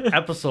 Each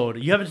episode.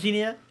 You haven't seen it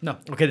yet? No.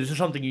 Okay, this is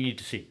something you need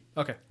to see.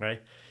 Okay.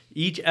 Right.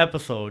 Each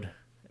episode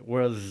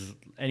was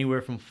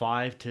anywhere from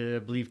 5 to I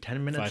believe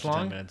 10 minutes 5 to long.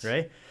 10 minutes.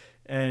 Right.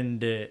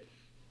 And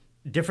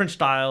different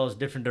styles,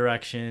 different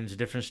directions,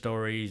 different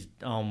stories.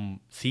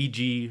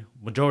 CG.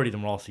 Majority of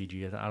them were all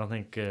CG. I don't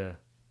think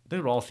they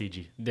were all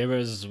CG. There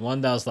was one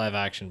that was live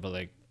action, but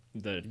like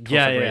the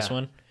race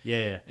one.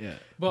 Yeah.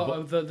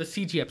 Well, the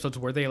CG episodes,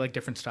 were they like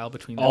different style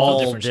between them?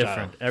 All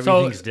different.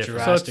 Everything's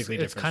different. Drastically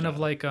different. It's kind of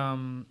like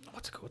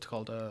what's it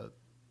called? The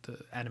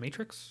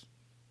Animatrix.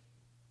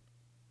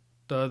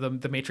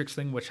 the Matrix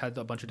thing, which had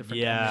a bunch of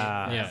different.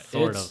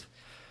 Sort of.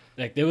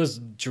 Like there was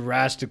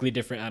drastically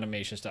different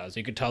animation styles.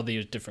 You could tell they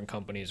used different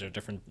companies or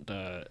different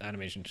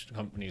animation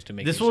companies to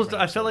make. This was.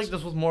 I felt like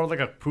this was more like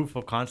a proof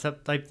of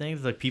concept type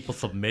things. Like people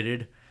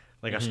submitted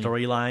like a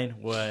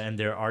storyline and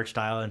their art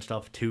style and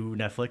stuff to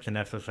Netflix, and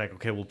Netflix like,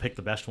 okay, we'll pick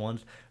the best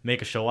ones,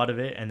 make a show out of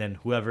it, and then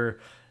whoever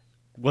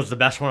was the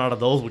best one out of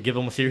those would give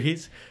them a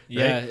series.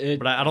 Yeah, right?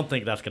 But I don't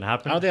think that's gonna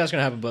happen. I don't think that's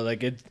gonna happen. But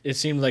like it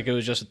seemed like it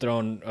was just a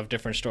throne of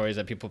different stories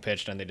that people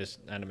pitched and they just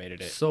animated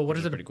it. So what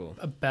is it pretty cool.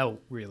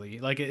 about really?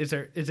 Like, is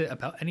it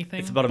about anything?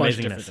 It's about Bunch of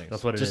amazingness. different things.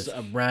 That's what it is. Just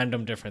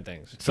random different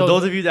things. So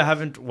those of you that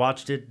haven't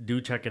watched it, do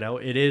check it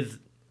out. It is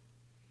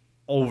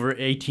over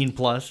 18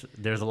 plus.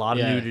 There's a lot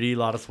of nudity, a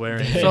lot of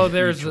swearing. So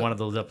there's one of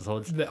those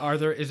episodes.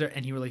 Is there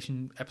any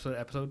relation episode to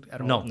episode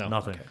at all? No,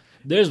 nothing. Okay.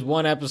 There's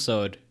one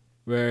episode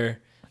where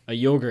a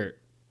yogurt.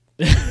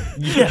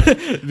 Yeah.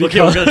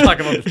 Okay, we're gonna talk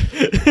about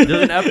this.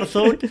 There's an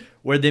episode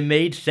where they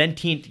made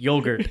sentient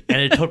yogurt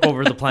and it took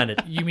over the planet.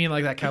 You mean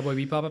like that Cowboy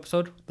Bebop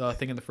episode, the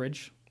thing in the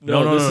fridge?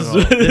 No.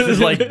 This is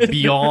like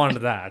beyond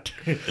that.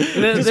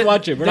 Just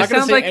watch it. We're not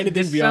gonna say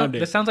anything beyond it.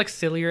 This sounds like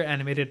sillier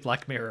animated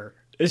Black Mirror.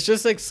 It's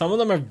just like some of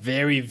them are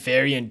very,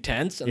 very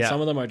intense, and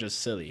some of them are just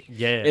silly.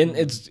 Yeah. And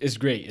it's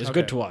great. It's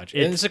good to watch,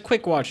 and it's a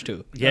quick watch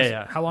too.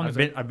 Yeah. How long is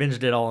it? I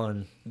binged it all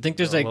in. I think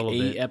there's like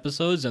 8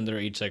 episodes, and they're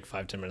each like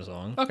 5-10 minutes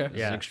long. Okay. It's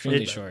Yeah.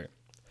 extremely short.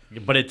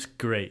 But it's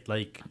great.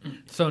 Like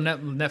So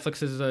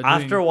Netflix is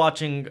after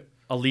watching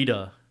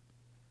Alita,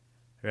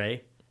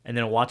 right, and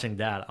then watching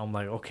that, I'm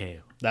like,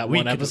 okay, That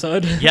one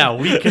episode. Yeah,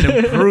 we can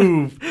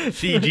improve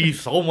CG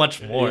so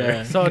much more.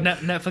 Yeah. So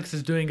Netflix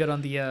is doing good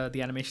on the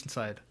animation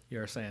side.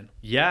 You're saying.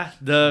 Yeah,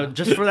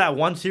 just for that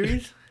one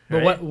series.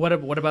 But right?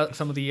 what about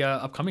some of the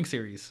upcoming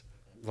series?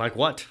 Like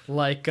what?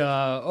 Like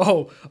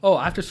I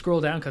have to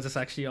scroll down because it's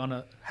actually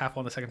half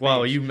on the second page.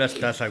 Wow, you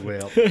messed that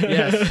segue up.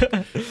 Yes.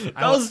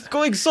 I was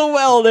going so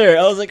well there.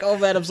 I was like, oh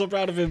man, I'm so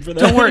proud of him for that.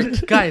 Don't worry,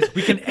 guys.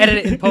 We can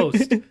edit it in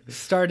post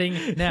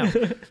starting now.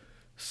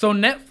 So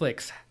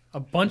Netflix, a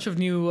bunch of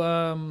new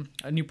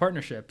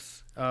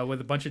partnerships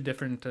with a bunch of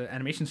different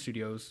animation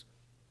studios,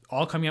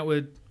 all coming out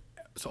with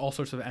all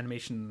sorts of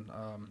animes and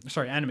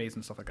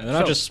stuff like that. And they're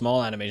not just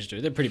small animation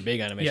studios; they're pretty big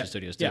animation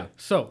studios too. Yeah.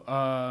 So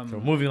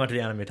moving on to the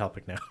anime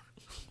topic now.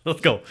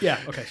 Let's go. Yeah.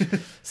 Okay.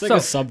 It's like a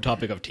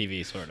subtopic of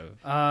TV, sort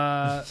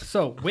of.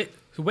 So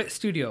Wit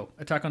Studio,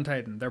 Attack on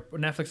Titan.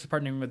 Netflix is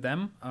partnering with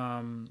them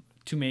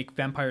to make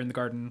Vampire in the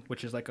Garden,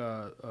 which is like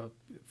a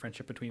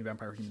friendship between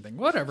vampire and human thing.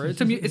 Whatever.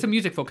 It's a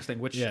music focused thing,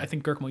 which I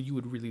think Gurkmo you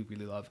would really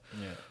really love.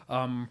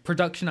 Yeah.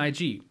 Production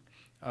IG,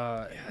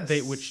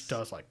 which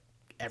does like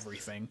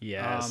everything.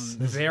 Yes.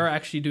 They're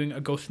actually doing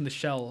a Ghost in the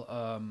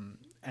Shell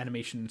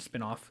animation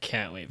spin-off.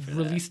 Can't wait for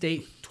Release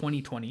date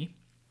 2020.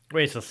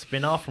 Wait, it's a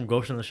spin-off from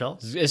Ghost in the Shell?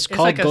 It's called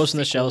like Ghost in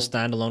the Shell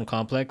Standalone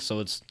Complex, so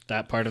it's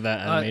that part of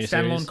that animated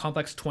Standalone series.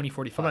 Complex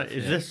 2045. Hold on,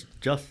 is this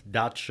just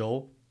that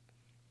show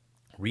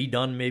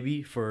redone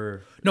maybe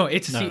for... No,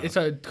 it's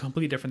a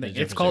completely different thing.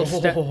 It's called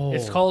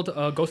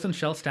Ghost in the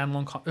Shell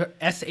Standalone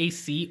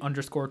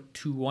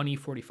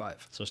SAC_2045.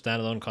 So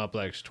Standalone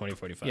Complex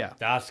 2045. Yeah.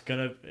 That's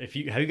gonna... Have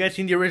you guys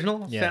seen the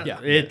original?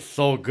 Yeah. It's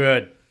so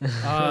good.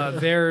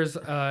 There's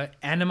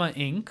Anima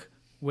Inc.,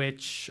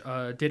 which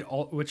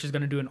is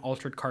going to do an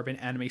Altered Carbon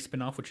anime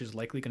spin-off, which is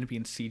likely going to be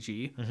in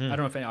CG. I don't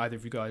know if either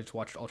of you guys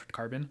watched Altered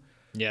Carbon.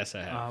 Yes,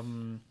 I have.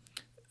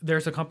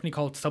 There's a company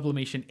called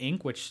Sublimation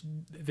Inc., which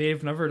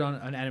they've never done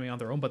an anime on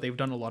their own, but they've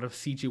done a lot of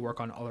CG work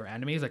on other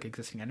animes, like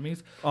existing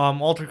animes.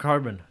 Altered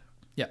Carbon.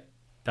 Yeah.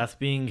 That's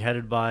being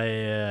headed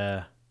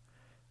by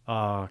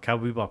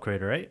Cowboy Bebop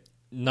creator, right?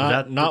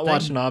 Not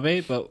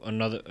Watanabe, but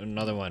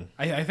another one.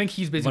 I think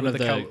he's busy One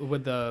with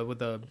of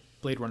the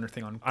Blade Runner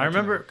thing on. I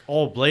remember.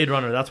 Oh, Blade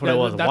Runner. That's what it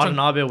was.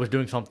 Watanabe was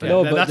doing something.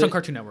 Yeah, No, that's on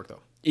Cartoon Network though.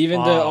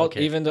 Even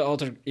the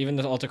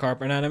Altered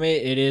Carbon anime,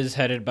 it is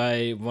headed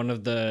by one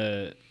of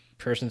the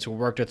persons who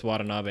worked with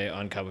Watanabe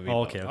on Cowboy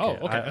Bebop. Okay.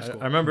 That's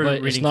cool. I remember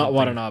But reading it's not something.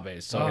 Watanabe.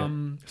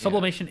 So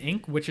Sublimation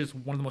Inc., which is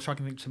one of the most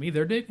shocking things to me,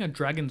 they're doing a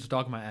Dragon's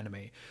Dogma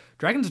anime.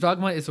 Dragon's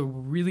Dogma is a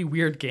really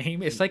weird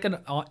game. It's like an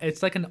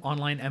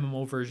online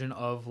MMO version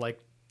of like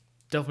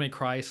Devil May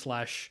Cry /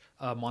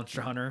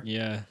 Monster Hunter.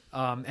 Yeah.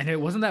 And it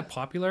wasn't that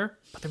popular,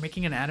 but they're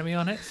making an anime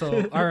on it.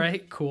 So all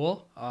right,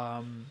 cool.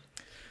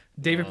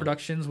 David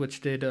Productions,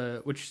 which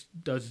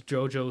does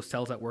JoJo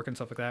Cells at Work and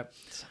stuff like that.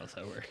 Cells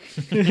at Work.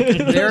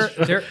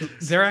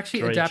 they're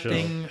actually Great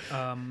adapting.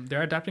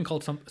 They're adapting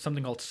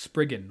something called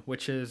Spriggan,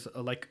 which is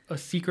like a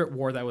secret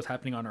war that was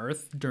happening on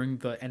Earth during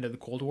the end of the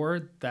Cold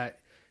War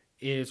that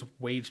is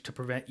waged to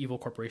prevent evil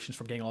corporations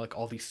from getting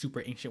all these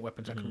super ancient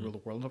weapons that can rule the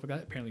world and stuff like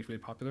that. Apparently, it's really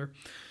popular.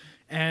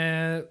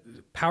 And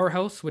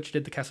Powerhouse, which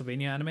did the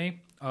Castlevania anime,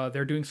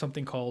 they're doing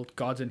something called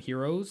Gods and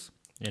Heroes,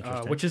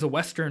 which is a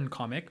Western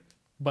comic,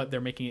 but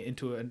they're making it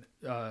into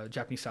a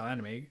Japanese style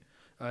anime.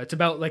 It's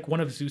about like one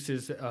of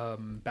Zeus's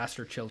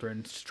bastard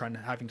children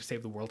having to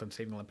save the world and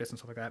saving Olympus and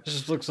stuff like that.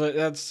 This looks like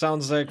that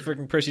sounds like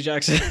freaking Percy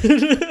Jackson.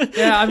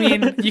 Yeah, I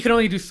mean, you can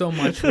only do so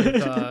much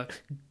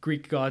with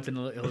Greek gods and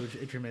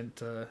illegitimate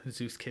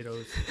Zeus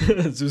kiddos.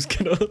 Zeus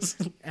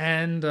kiddos.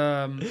 And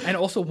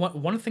also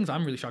one of the things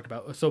I'm really shocked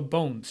about. So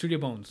Studio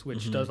Bones,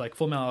 which does like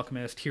Full Metal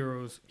Alchemist,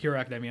 Hero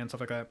Academia, and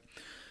stuff like that.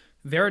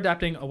 They're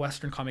adapting a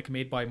Western comic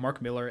made by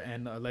Mark Miller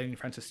and Lenny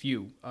Francis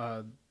Yu.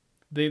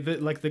 They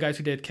like the guys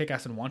who did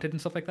Kick-Ass and Wanted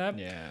and stuff like that.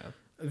 Yeah.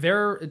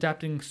 They're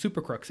adapting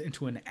Super Crooks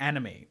into an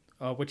anime,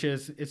 which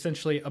is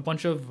essentially a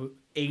bunch of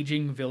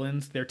aging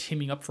villains. They're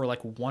teaming up for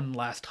like one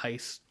last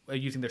heist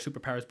using their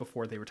superpowers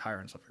before they retire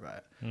and stuff like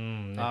that.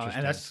 And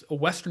that's a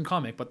Western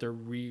comic, but they're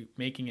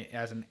remaking it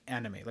as an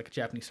anime, like a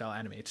Japanese style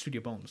anime. It's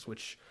Studio Bones,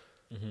 which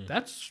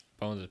that's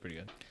Bones is pretty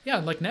good. Yeah,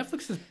 like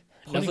Netflix is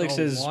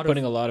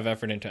putting a lot of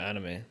effort into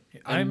anime.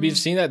 And we've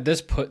seen that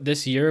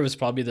this year was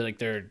probably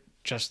their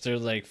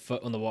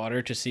foot on the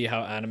water to see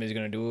how anime is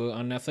going to do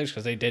on Netflix,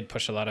 because they did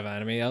push a lot of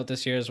anime out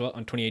this year as well.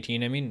 On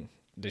 2018, I mean,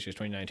 this year's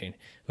 2019.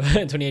 But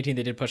in 2018,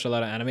 they did push a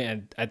lot of anime,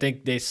 and I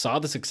think they saw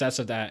the success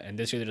of that, and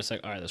this year they're just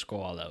like, all right, let's go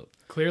all out.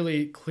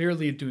 Clearly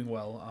doing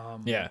well.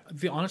 Yeah.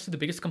 Honestly, the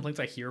biggest complaints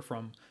I hear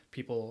from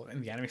people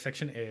in the anime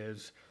section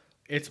is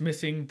it's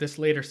missing this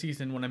later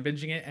season when I'm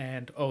binging it,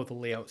 and the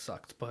layout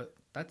sucked. But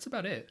that's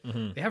about it.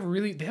 They have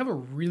a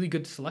really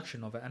good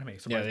selection of anime.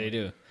 Yeah, they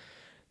do.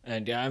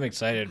 And yeah, I'm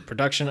excited.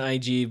 Production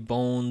IG,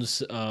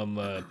 Bones,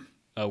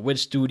 Wit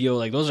Studio,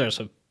 like those are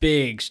some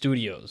big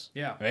studios.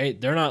 Yeah.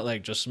 Right? They're not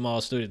like just small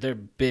studios. They're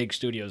big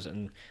studios,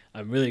 and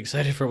I'm really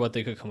excited for what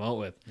they could come out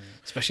with. Yeah.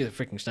 Especially the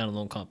freaking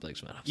standalone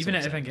complex, man. Even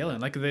at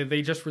Evangelion. Like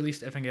they just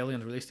released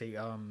Evangelion's release date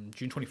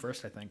June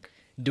 21st, I think.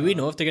 Do we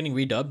know if they're getting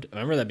redubbed? I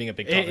remember that being a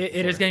big topic.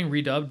 It is getting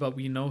redubbed, but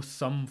we know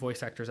some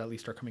voice actors at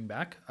least are coming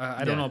back.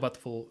 I don't know about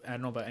I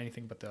don't know about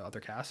anything but the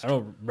other cast. I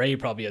know Ray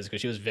probably is,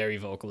 because she was very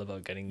vocal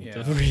about getting the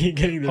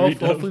redub.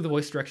 Hopefully the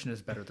voice direction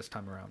is better this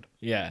time around.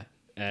 Yeah,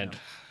 and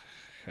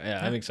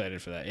I'm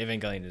excited for that.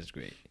 Evangelion is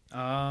great.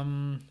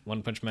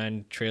 One Punch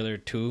Man trailer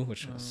 2,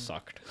 which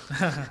sucked.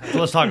 So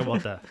let's talk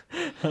about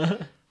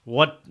that.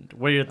 What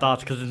were your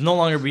thoughts? Because it's no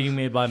longer being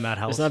made by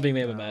Madhouse. It's not being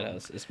made by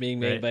Madhouse. It's being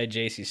made by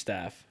JC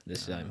Staff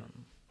this time.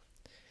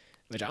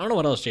 Which I don't know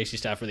what else JC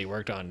Staff really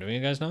worked on. Do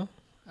you guys know?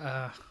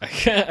 I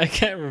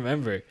can't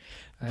remember.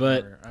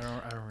 But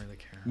I don't really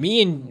care.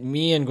 Me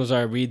and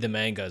Gozar read the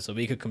manga, so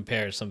we could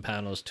compare some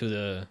panels to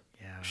the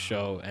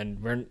show.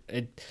 And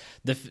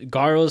the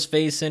Garo's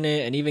face in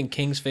it, and even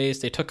King's face,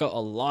 they took out a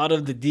lot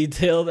of the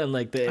detail and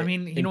like the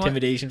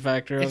intimidation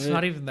factor of it. It's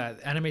not even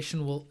that.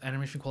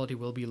 Animation quality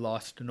will be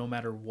lost no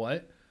matter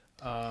what.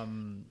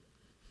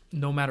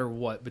 No matter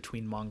what,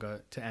 between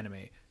manga to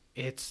anime.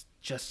 It's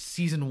just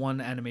season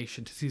 1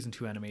 animation to season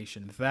 2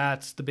 animation.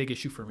 That's the big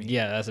issue for me.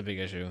 Yeah, that's a big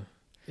issue.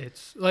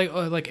 It's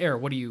like Air.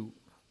 What do you?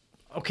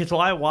 Okay, so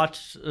I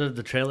watched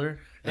the trailer,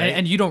 right?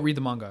 And you don't read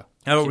the manga.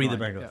 I don't read the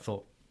manga. Yeah.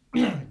 So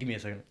give me a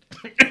second.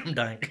 I'm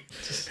dying.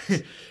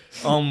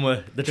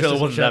 The trailer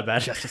wasn't that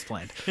bad. Just as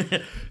planned.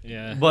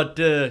 Yeah. But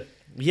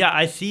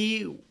I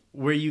see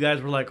where you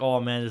guys were like, oh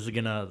man, this is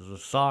gonna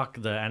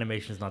suck. The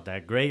animation is not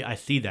that great. I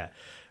see that,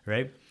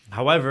 right?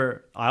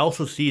 However, I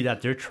also see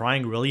that they're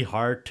trying really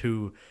hard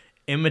to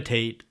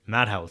imitate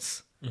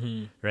Madhouse.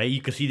 Right,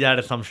 you can see that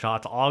in some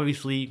shots.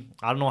 Obviously,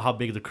 I don't know how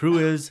big the crew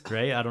is.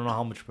 Right, I don't know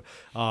how much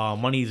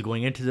money is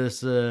going into this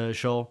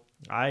show.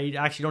 I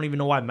actually don't even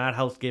know why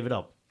Madhouse gave it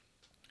up.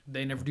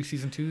 They never do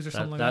season 2s or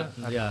something like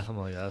that. Yeah,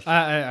 something like that.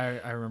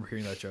 I remember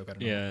hearing that joke. I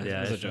don't know.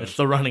 Yeah, it's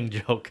the running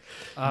joke.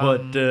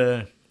 But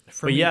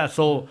yeah,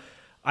 so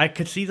I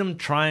could see them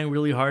trying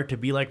really hard to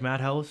be like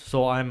Madhouse.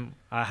 So I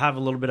have a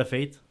little bit of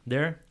faith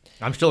there.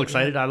 I'm still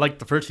excited. I liked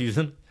the first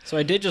season. So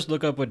I did just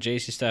look up what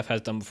JC Staff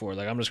has done before.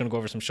 Like, I'm just going to go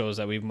over some shows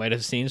that we might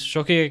have seen.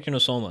 Shokugeki no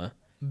Soma.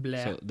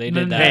 So they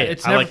did that. Hey,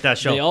 I like that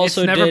show. It's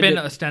never been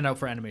a standout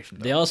for animation,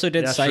 though. They also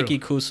did Saiki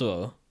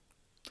Kusuo.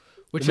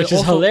 Which is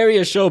a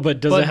hilarious show,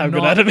 but doesn't have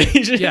good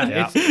animation.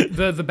 Yeah.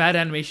 The bad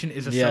animation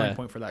is a selling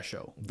point for that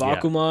show.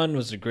 Bakuman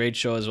was a great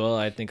show as well.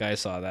 I think I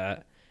saw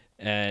that.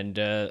 And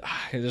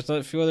there's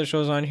a few other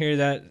shows on here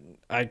that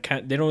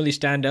they don't really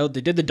stand out.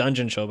 They did the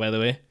Dungeon show, by the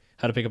way.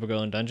 How to Pick Up a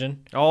Girl in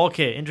Dungeon. Oh,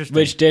 okay, interesting.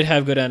 Which did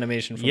have good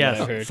animation from what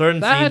I heard.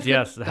 Certain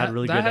scenes, had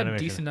really good animation. That had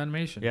decent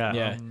animation.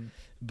 Yeah.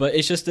 But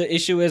it's just the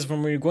issue is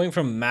when we're going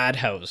from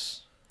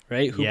Madhouse,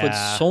 right? Who put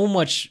so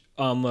much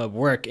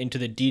work into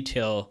the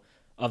detail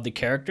of the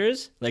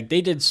characters. Like,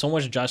 they did so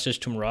much justice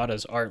to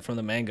Murata's art from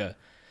the manga.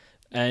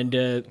 And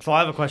so I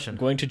have a question.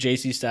 Going to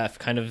JC Staff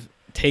kind of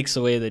takes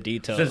away the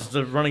detail. Since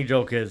the running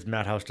joke is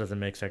Madhouse doesn't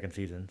make second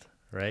seasons.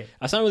 Right?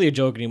 That's not really a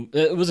joke anymore.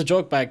 It was a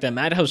joke back then.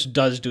 Madhouse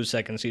does do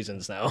second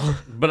seasons now.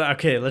 But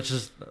okay, let's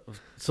just...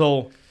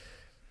 So,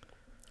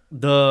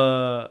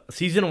 the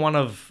season 1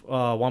 of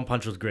One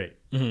Punch was great,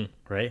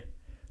 right?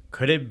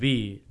 Could it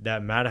be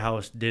that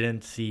Madhouse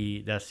didn't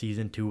see that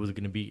season 2 was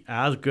going to be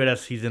as good as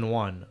season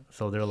 1?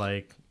 So they're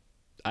like...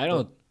 I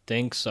don't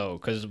think so,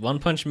 because One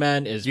Punch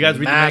Man is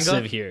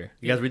massive here.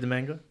 You guys read the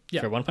manga?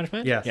 Yeah. For One Punch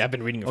Man? Yes. Yeah, I've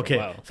been reading it for a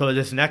while. So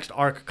this next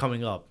arc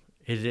coming up,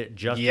 is it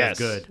just as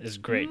good? It's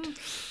great.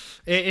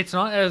 It's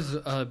not as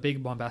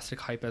big bombastic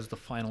hype as the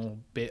final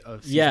bit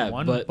of season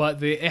one,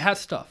 but it has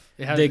stuff.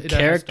 The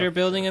character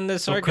building in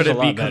this arc could is it a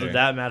be lot because better. of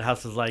that?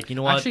 Madhouse is like, you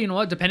know what? Actually, you know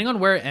what? Depending on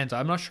where it ends,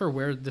 I'm not sure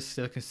where this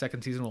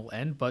second season will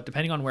end, but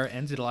depending on where it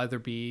ends, it'll either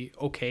be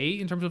okay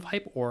in terms of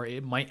hype, or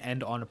it might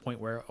end on a point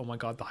where, oh my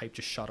god, the hype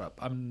just shot up.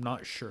 I'm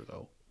not sure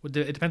though.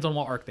 It depends on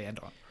what arc they end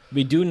on.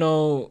 We do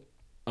know.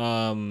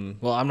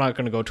 Well, I'm not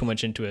going to go too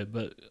much into it,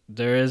 but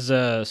there is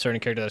a certain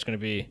character that's going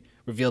to be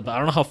revealed, but I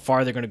don't know how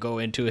far they're going to go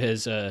into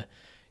his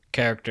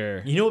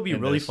character. You know what would be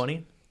really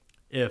funny?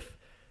 If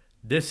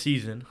this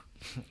season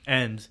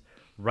ends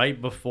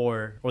right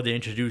before, or they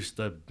introduce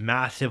the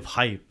massive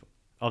hype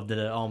of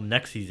the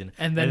next season,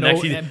 and then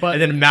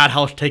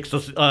Madhouse takes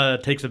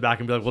it back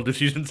and be like, we'll do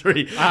season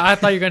 3. I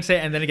thought you were going to say,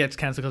 and then it gets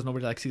canceled because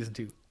nobody likes season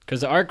 2.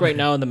 Because the arc right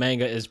now in the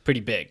manga is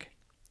pretty big.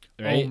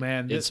 Right? Oh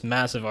man, it's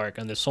massive arc,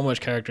 and there's so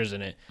much characters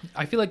in it.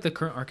 I feel like the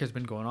current arc has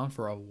been going on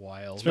for a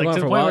while. It's been going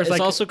on for a while. It's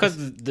also because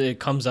it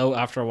comes out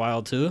after a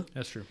while too.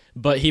 That's true.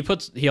 But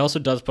he also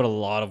does put a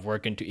lot of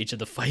work into each of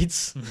the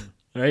fights,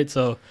 right?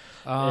 So,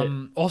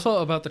 also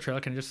about the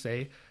trailer, can I just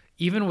say,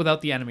 even without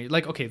the animation,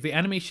 the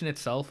animation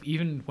itself,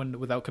 even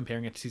without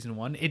comparing it to season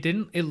 1,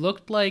 it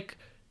looked like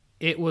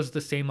it was the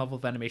same level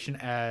of animation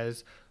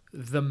as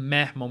the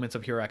meh moments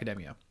of Hero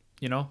Academia.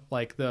 You know,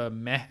 like the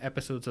meh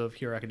episodes of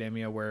Hero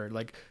Academia where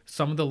like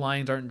some of the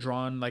lines aren't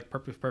drawn like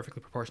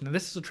perfectly proportioned. And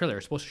this is a trailer.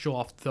 It's supposed to show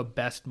off the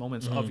best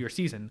moments of your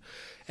season.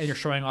 And you're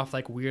showing off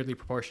like weirdly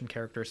proportioned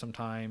characters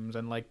sometimes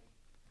and like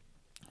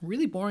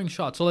really boring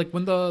shots. So like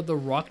when the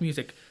rock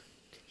music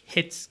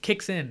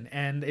kicks in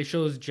and it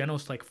shows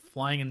Genos like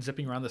flying and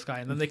zipping around the sky.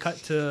 And then they cut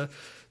to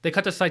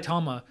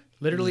Saitama,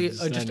 literally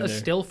just a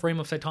still frame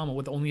of Saitama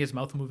with only his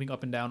mouth moving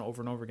up and down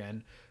over and over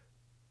again.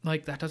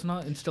 Like, that does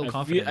not instill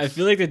confidence. I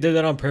feel like they did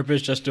that on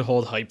purpose just to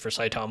hold hype for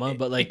Saitama,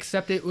 but like...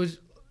 Except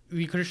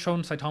we could have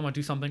shown Saitama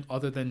do something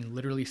other than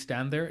literally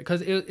stand there,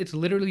 because it's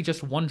literally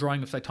just one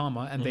drawing of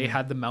Saitama, and they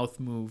had the mouth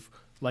move,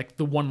 like,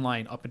 the one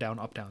line, up and down.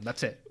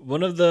 That's it.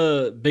 One of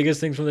the biggest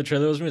things from the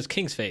trailer was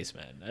King's face,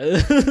 man.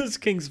 It's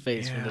King's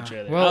face from the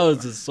trailer. Well, I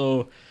was just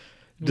so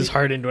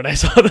disheartened when I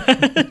saw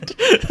that.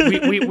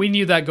 we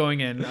knew that going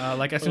in.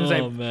 Like as soon as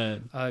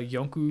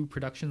Yonku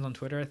Productions on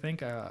Twitter, I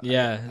think.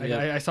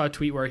 I saw a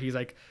tweet where he's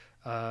like,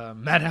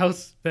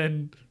 Madhouse,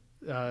 then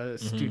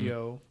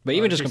studio. But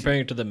even just comparing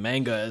it to the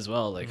manga as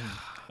well, like,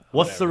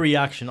 what's the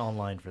reaction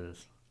online for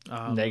this?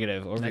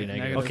 Negative or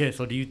negative. Okay,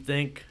 so do you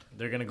think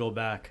they're gonna go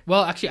back?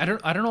 Well, actually,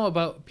 I don't know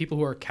about people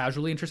who are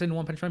casually interested in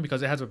One Punch Man,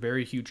 because it has a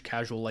very huge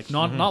casual, like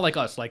not like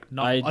us, like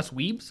us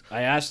weebs.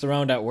 I asked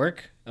around at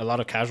work, a lot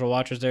of casual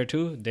watchers there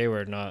too. They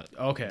were not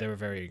okay. They were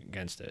very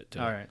against it too.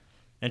 All right,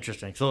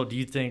 interesting. So, do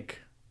you think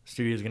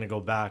studio's gonna go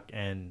back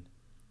and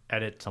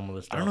edit some of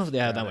the stuff? I don't know if they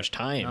have that much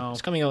time. No.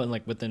 It's coming out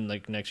in within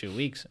next few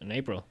weeks in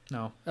April.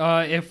 No.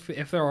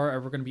 If there are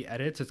ever going to be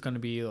edits, it's going to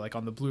be like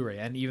on the Blu-ray,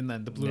 and even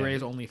then the Blu-ray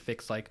is only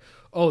fixed like,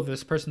 oh,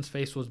 this person's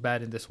face was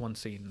bad in this one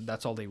scene.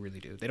 That's all they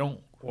really do. They don't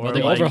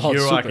they overhaul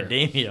Hero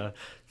Academia.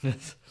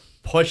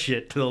 Push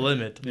it to the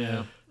limit.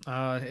 Yeah.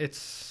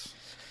 It's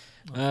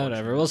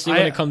whatever. We'll see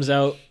when it comes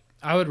out.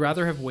 I would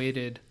rather have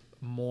waited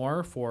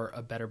more for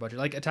a better budget.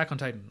 Like Attack on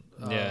Titan.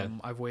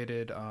 I've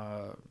waited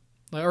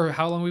or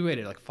how long we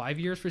waited? Like 5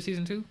 years for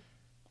season 2?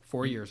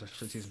 4 years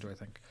for season 2, I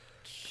think.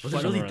 Was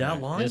it really that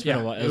long? It's been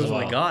a while. It was oh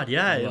my god,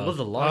 yeah, it was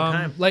a long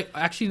time. Like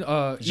actually,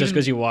 just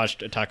because you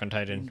watched Attack on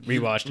Titan,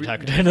 rewatched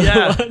Attack on Titan,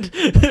 yeah,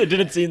 it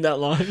didn't seem that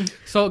long.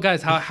 So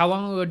guys, how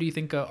long ago do you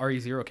think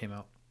RE0 came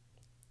out?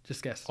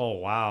 Just guess. Oh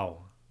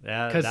wow,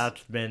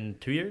 that's been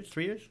 2 years,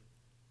 3 years.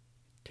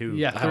 2.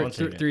 Yeah,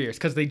 3 years,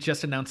 because they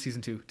just announced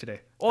season 2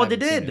 today. Oh, they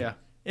did. Yeah.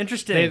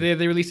 Interesting.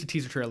 They released a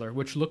teaser trailer,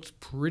 which looked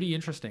pretty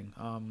interesting.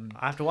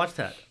 I have to watch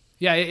that.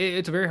 Yeah,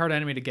 it's a very hard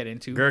anime to get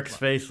into. Girk's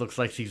face looks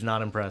like he's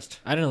not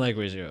impressed. I didn't like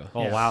ReZero.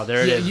 Oh wow,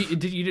 there it is. You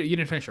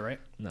didn't finish it, right?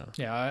 No.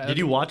 Yeah. Did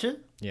you watch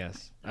it?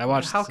 Yes, I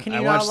watched. How can you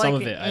I watched not some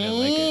like of it? it. I didn't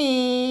like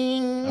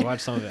it. I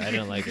watched some of it. I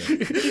didn't like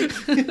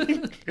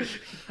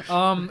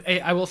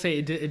it. I will say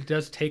it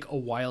does take a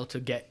while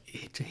to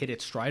hit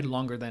its stride,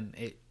 longer than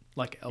it.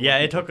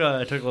 It took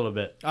a little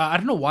bit. I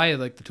don't know why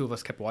the two of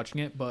us kept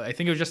watching it, but I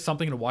think it was just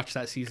something to watch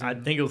that season. I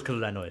think it was because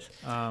of that noise.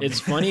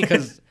 It's funny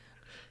because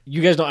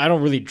you guys know I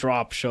don't really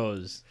drop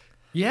shows.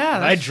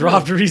 Yeah, I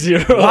dropped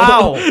ReZero.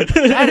 Wow,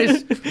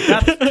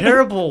 that's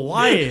terrible.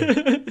 Why?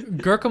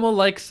 Gurkamo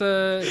likes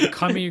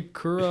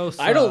Kamikuro.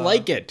 I don't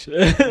like it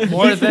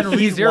more than ReZero.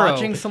 He's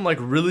watching some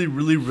really,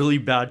 really, really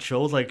bad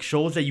shows, like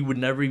shows that you would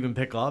never even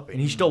pick up,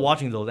 and he's still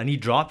watching those. And he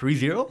dropped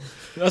ReZero.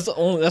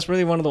 That's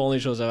really one of the only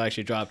shows I've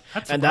actually dropped.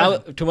 And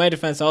that, to my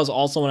defense, that was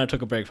also when I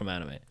took a break from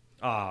anime.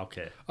 Ah,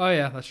 okay. Oh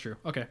yeah, that's true.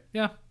 Okay,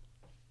 yeah.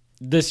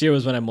 This year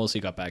was when I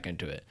mostly got back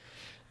into it.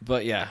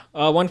 But yeah,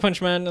 One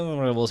Punch Man,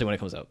 we'll see when it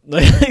comes out.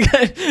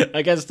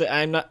 I guess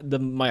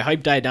my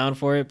hype died down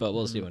for it, but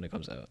we'll see when it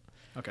comes out.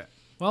 Okay.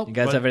 Well, you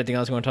guys have anything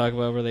else you want to talk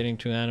about relating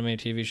to anime,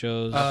 TV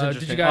shows?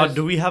 Did you guys?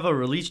 Do we have a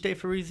release date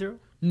for ReZero?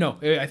 No,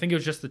 I think it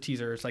was just the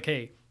teaser. It's like,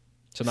 hey,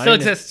 so still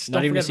exists.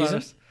 Not even a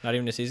season. Not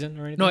even a season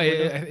or anything? No,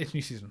 it's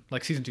new season.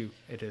 Like season 2.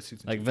 It is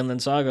season 2. Like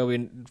Vinland Saga, we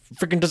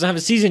freaking doesn't have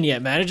a season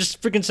yet, man. It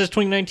just freaking says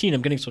 2019.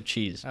 I'm getting so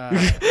cheese.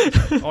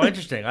 Oh,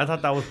 interesting. I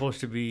thought that was supposed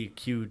to be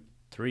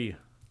Q3.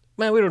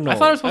 Man, we don't know. I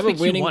thought it was supposed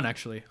to be Q1,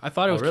 actually. I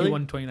thought it was really?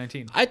 Q1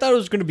 2019. I thought it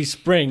was going to be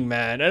spring,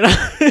 man. And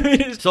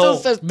it still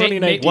says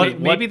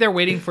 2019. Maybe they're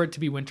waiting for it to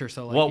be winter.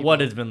 So like,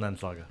 what is Vinland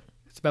Saga?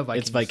 It's about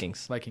Vikings. It's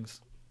Vikings.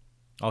 Vikings.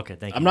 Okay,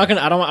 thank you. I'm not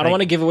gonna. I don't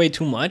want to give away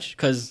too much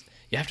because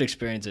you have to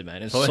experience it,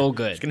 man. It's so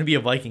good. It's gonna be a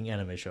Viking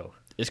anime show.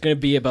 It's gonna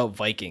be about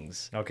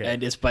Vikings. Okay.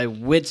 And it's by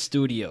Wit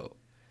Studio.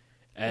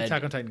 And,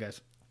 Attack on Titan,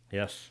 guys.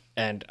 Yes.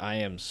 And I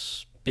am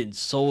been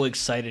so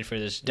excited for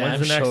this damn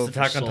When's the next show.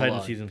 Attack on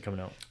Titan season coming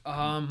out?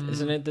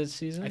 Isn't it this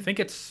season? I think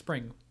it's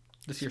spring.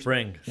 This year.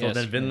 Spring. So yeah,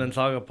 then spring. Vinland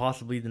Saga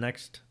possibly the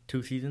next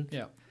 2 seasons.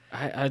 Yeah.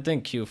 I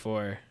think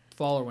Q4.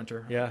 Fall or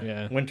winter.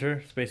 Yeah.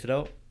 Winter. Space it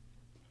out.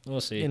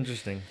 We'll see.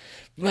 Interesting.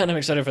 Man, I'm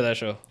excited for that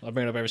show. I'll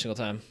bring it up every single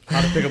time.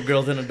 How to Pick Up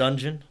Girls in a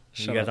Dungeon.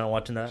 You guys up. aren't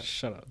watching that?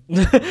 Shut up.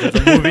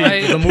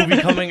 There's a movie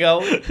coming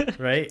out,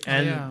 right?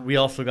 And we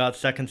also got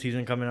second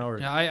season coming out.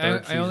 Yeah,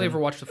 I only ever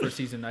watched the first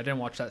season. I didn't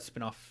watch that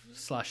spin-off /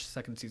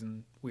 second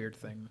season weird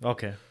thing.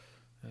 Okay.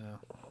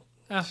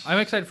 Yeah, I'm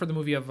excited for the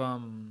movie of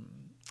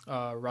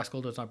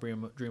Rascal Does Not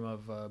Dream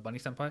of Bunny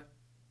Senpai.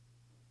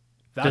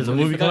 There's a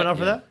movie coming out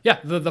for that? Yeah,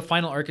 the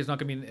final arc is not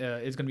gonna be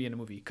is gonna be in a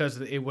movie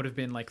because it would have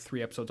been like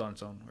 3 episodes on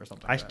its own or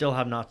something. I still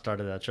have not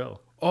started that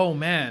show. Oh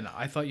man,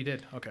 I thought you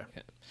did. Okay.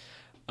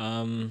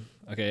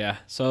 Okay, yeah.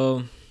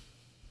 So,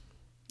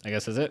 I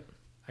guess that's it.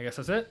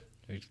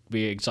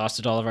 We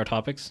exhausted all of our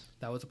topics.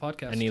 That was a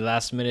podcast. Any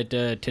last minute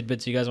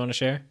tidbits you guys want to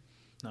share?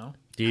 No.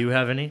 Do you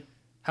have any?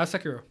 How's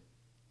Sekiro?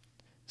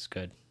 It's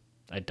good.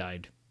 I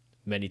died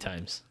many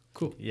times.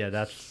 Cool. Yeah,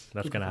 that's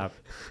gonna happen.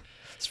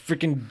 This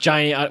freaking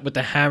giant with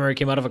the hammer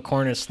came out of a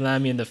corner and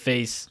slammed me in the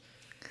face.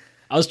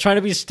 I was trying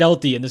to be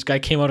stealthy, and this guy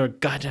came out of a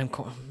goddamn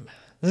corner.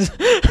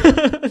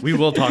 We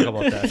will talk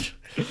about that.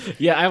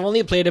 Yeah, I've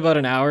only played about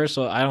an hour,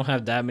 so I don't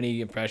have that many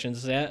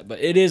impressions yet.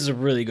 But it is a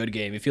really good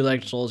game. If you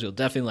like Souls, you'll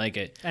definitely like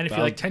it. And if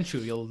you like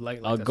Tenchu, you'll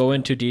like. I'll go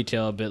into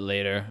detail a bit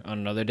later on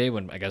another day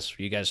when I guess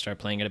you guys start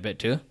playing it a bit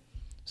too.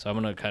 So I'm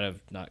gonna kind of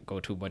not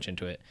go too much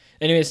into it.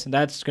 Anyways,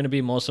 that's gonna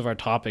be most of our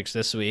topics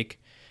this week,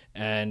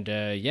 and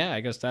yeah, I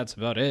guess that's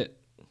about it.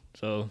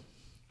 So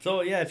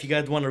yeah, if you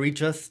guys want to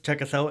reach us,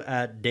 check us out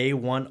at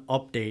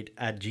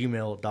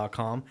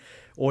day1update@gmail.com.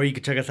 Or you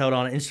can check us out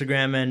on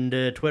Instagram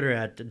and Twitter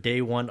at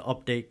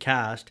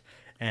day1updatecast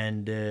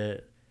and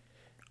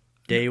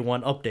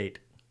day1update.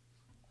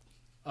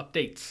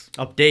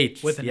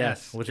 Updates. With an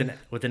S.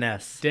 With an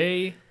S.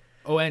 Day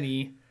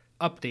ONE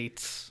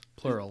updates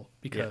plural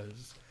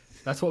because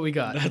that's what we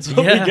got. that's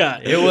what we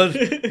got. It was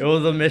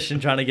a mission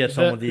trying to get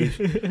some of these.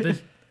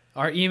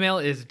 Our email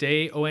is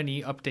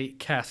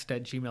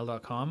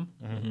dayonupdatecast@gmail.com.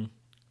 Mm-hmm.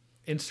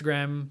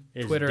 Instagram,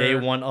 Is Twitter.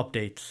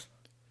 day1updates.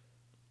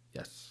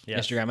 Yes.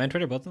 Instagram and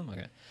Twitter, both of them?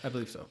 Okay. I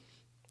believe so.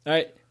 All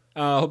right.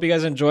 Hope you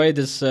guys enjoyed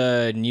this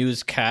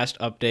newscast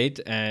update,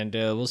 and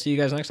we'll see you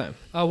guys next time.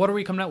 What are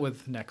we coming out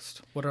with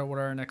next? What are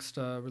our next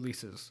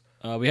releases?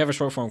 We have a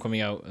short form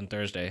coming out on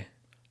Thursday,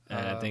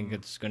 and I think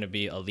it's going to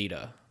be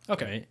Alita.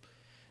 Okay. Right?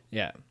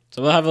 Yeah.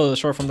 So we'll have a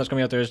short form that's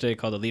coming out Thursday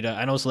called Alita.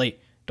 I know it's late.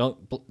 Don't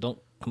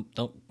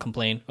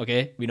complain,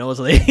 okay? We know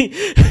it's late,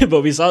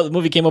 but we saw the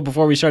movie came out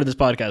before we started this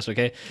podcast,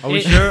 okay? Are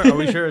we sure? Are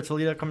we sure it's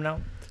Alita coming out?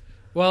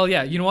 Well,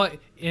 yeah. You know what?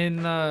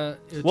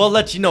 We'll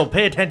let you know.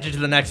 Pay attention to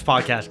the next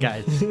podcast,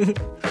 guys.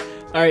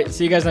 All right.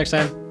 See you guys next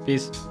time.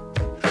 Peace.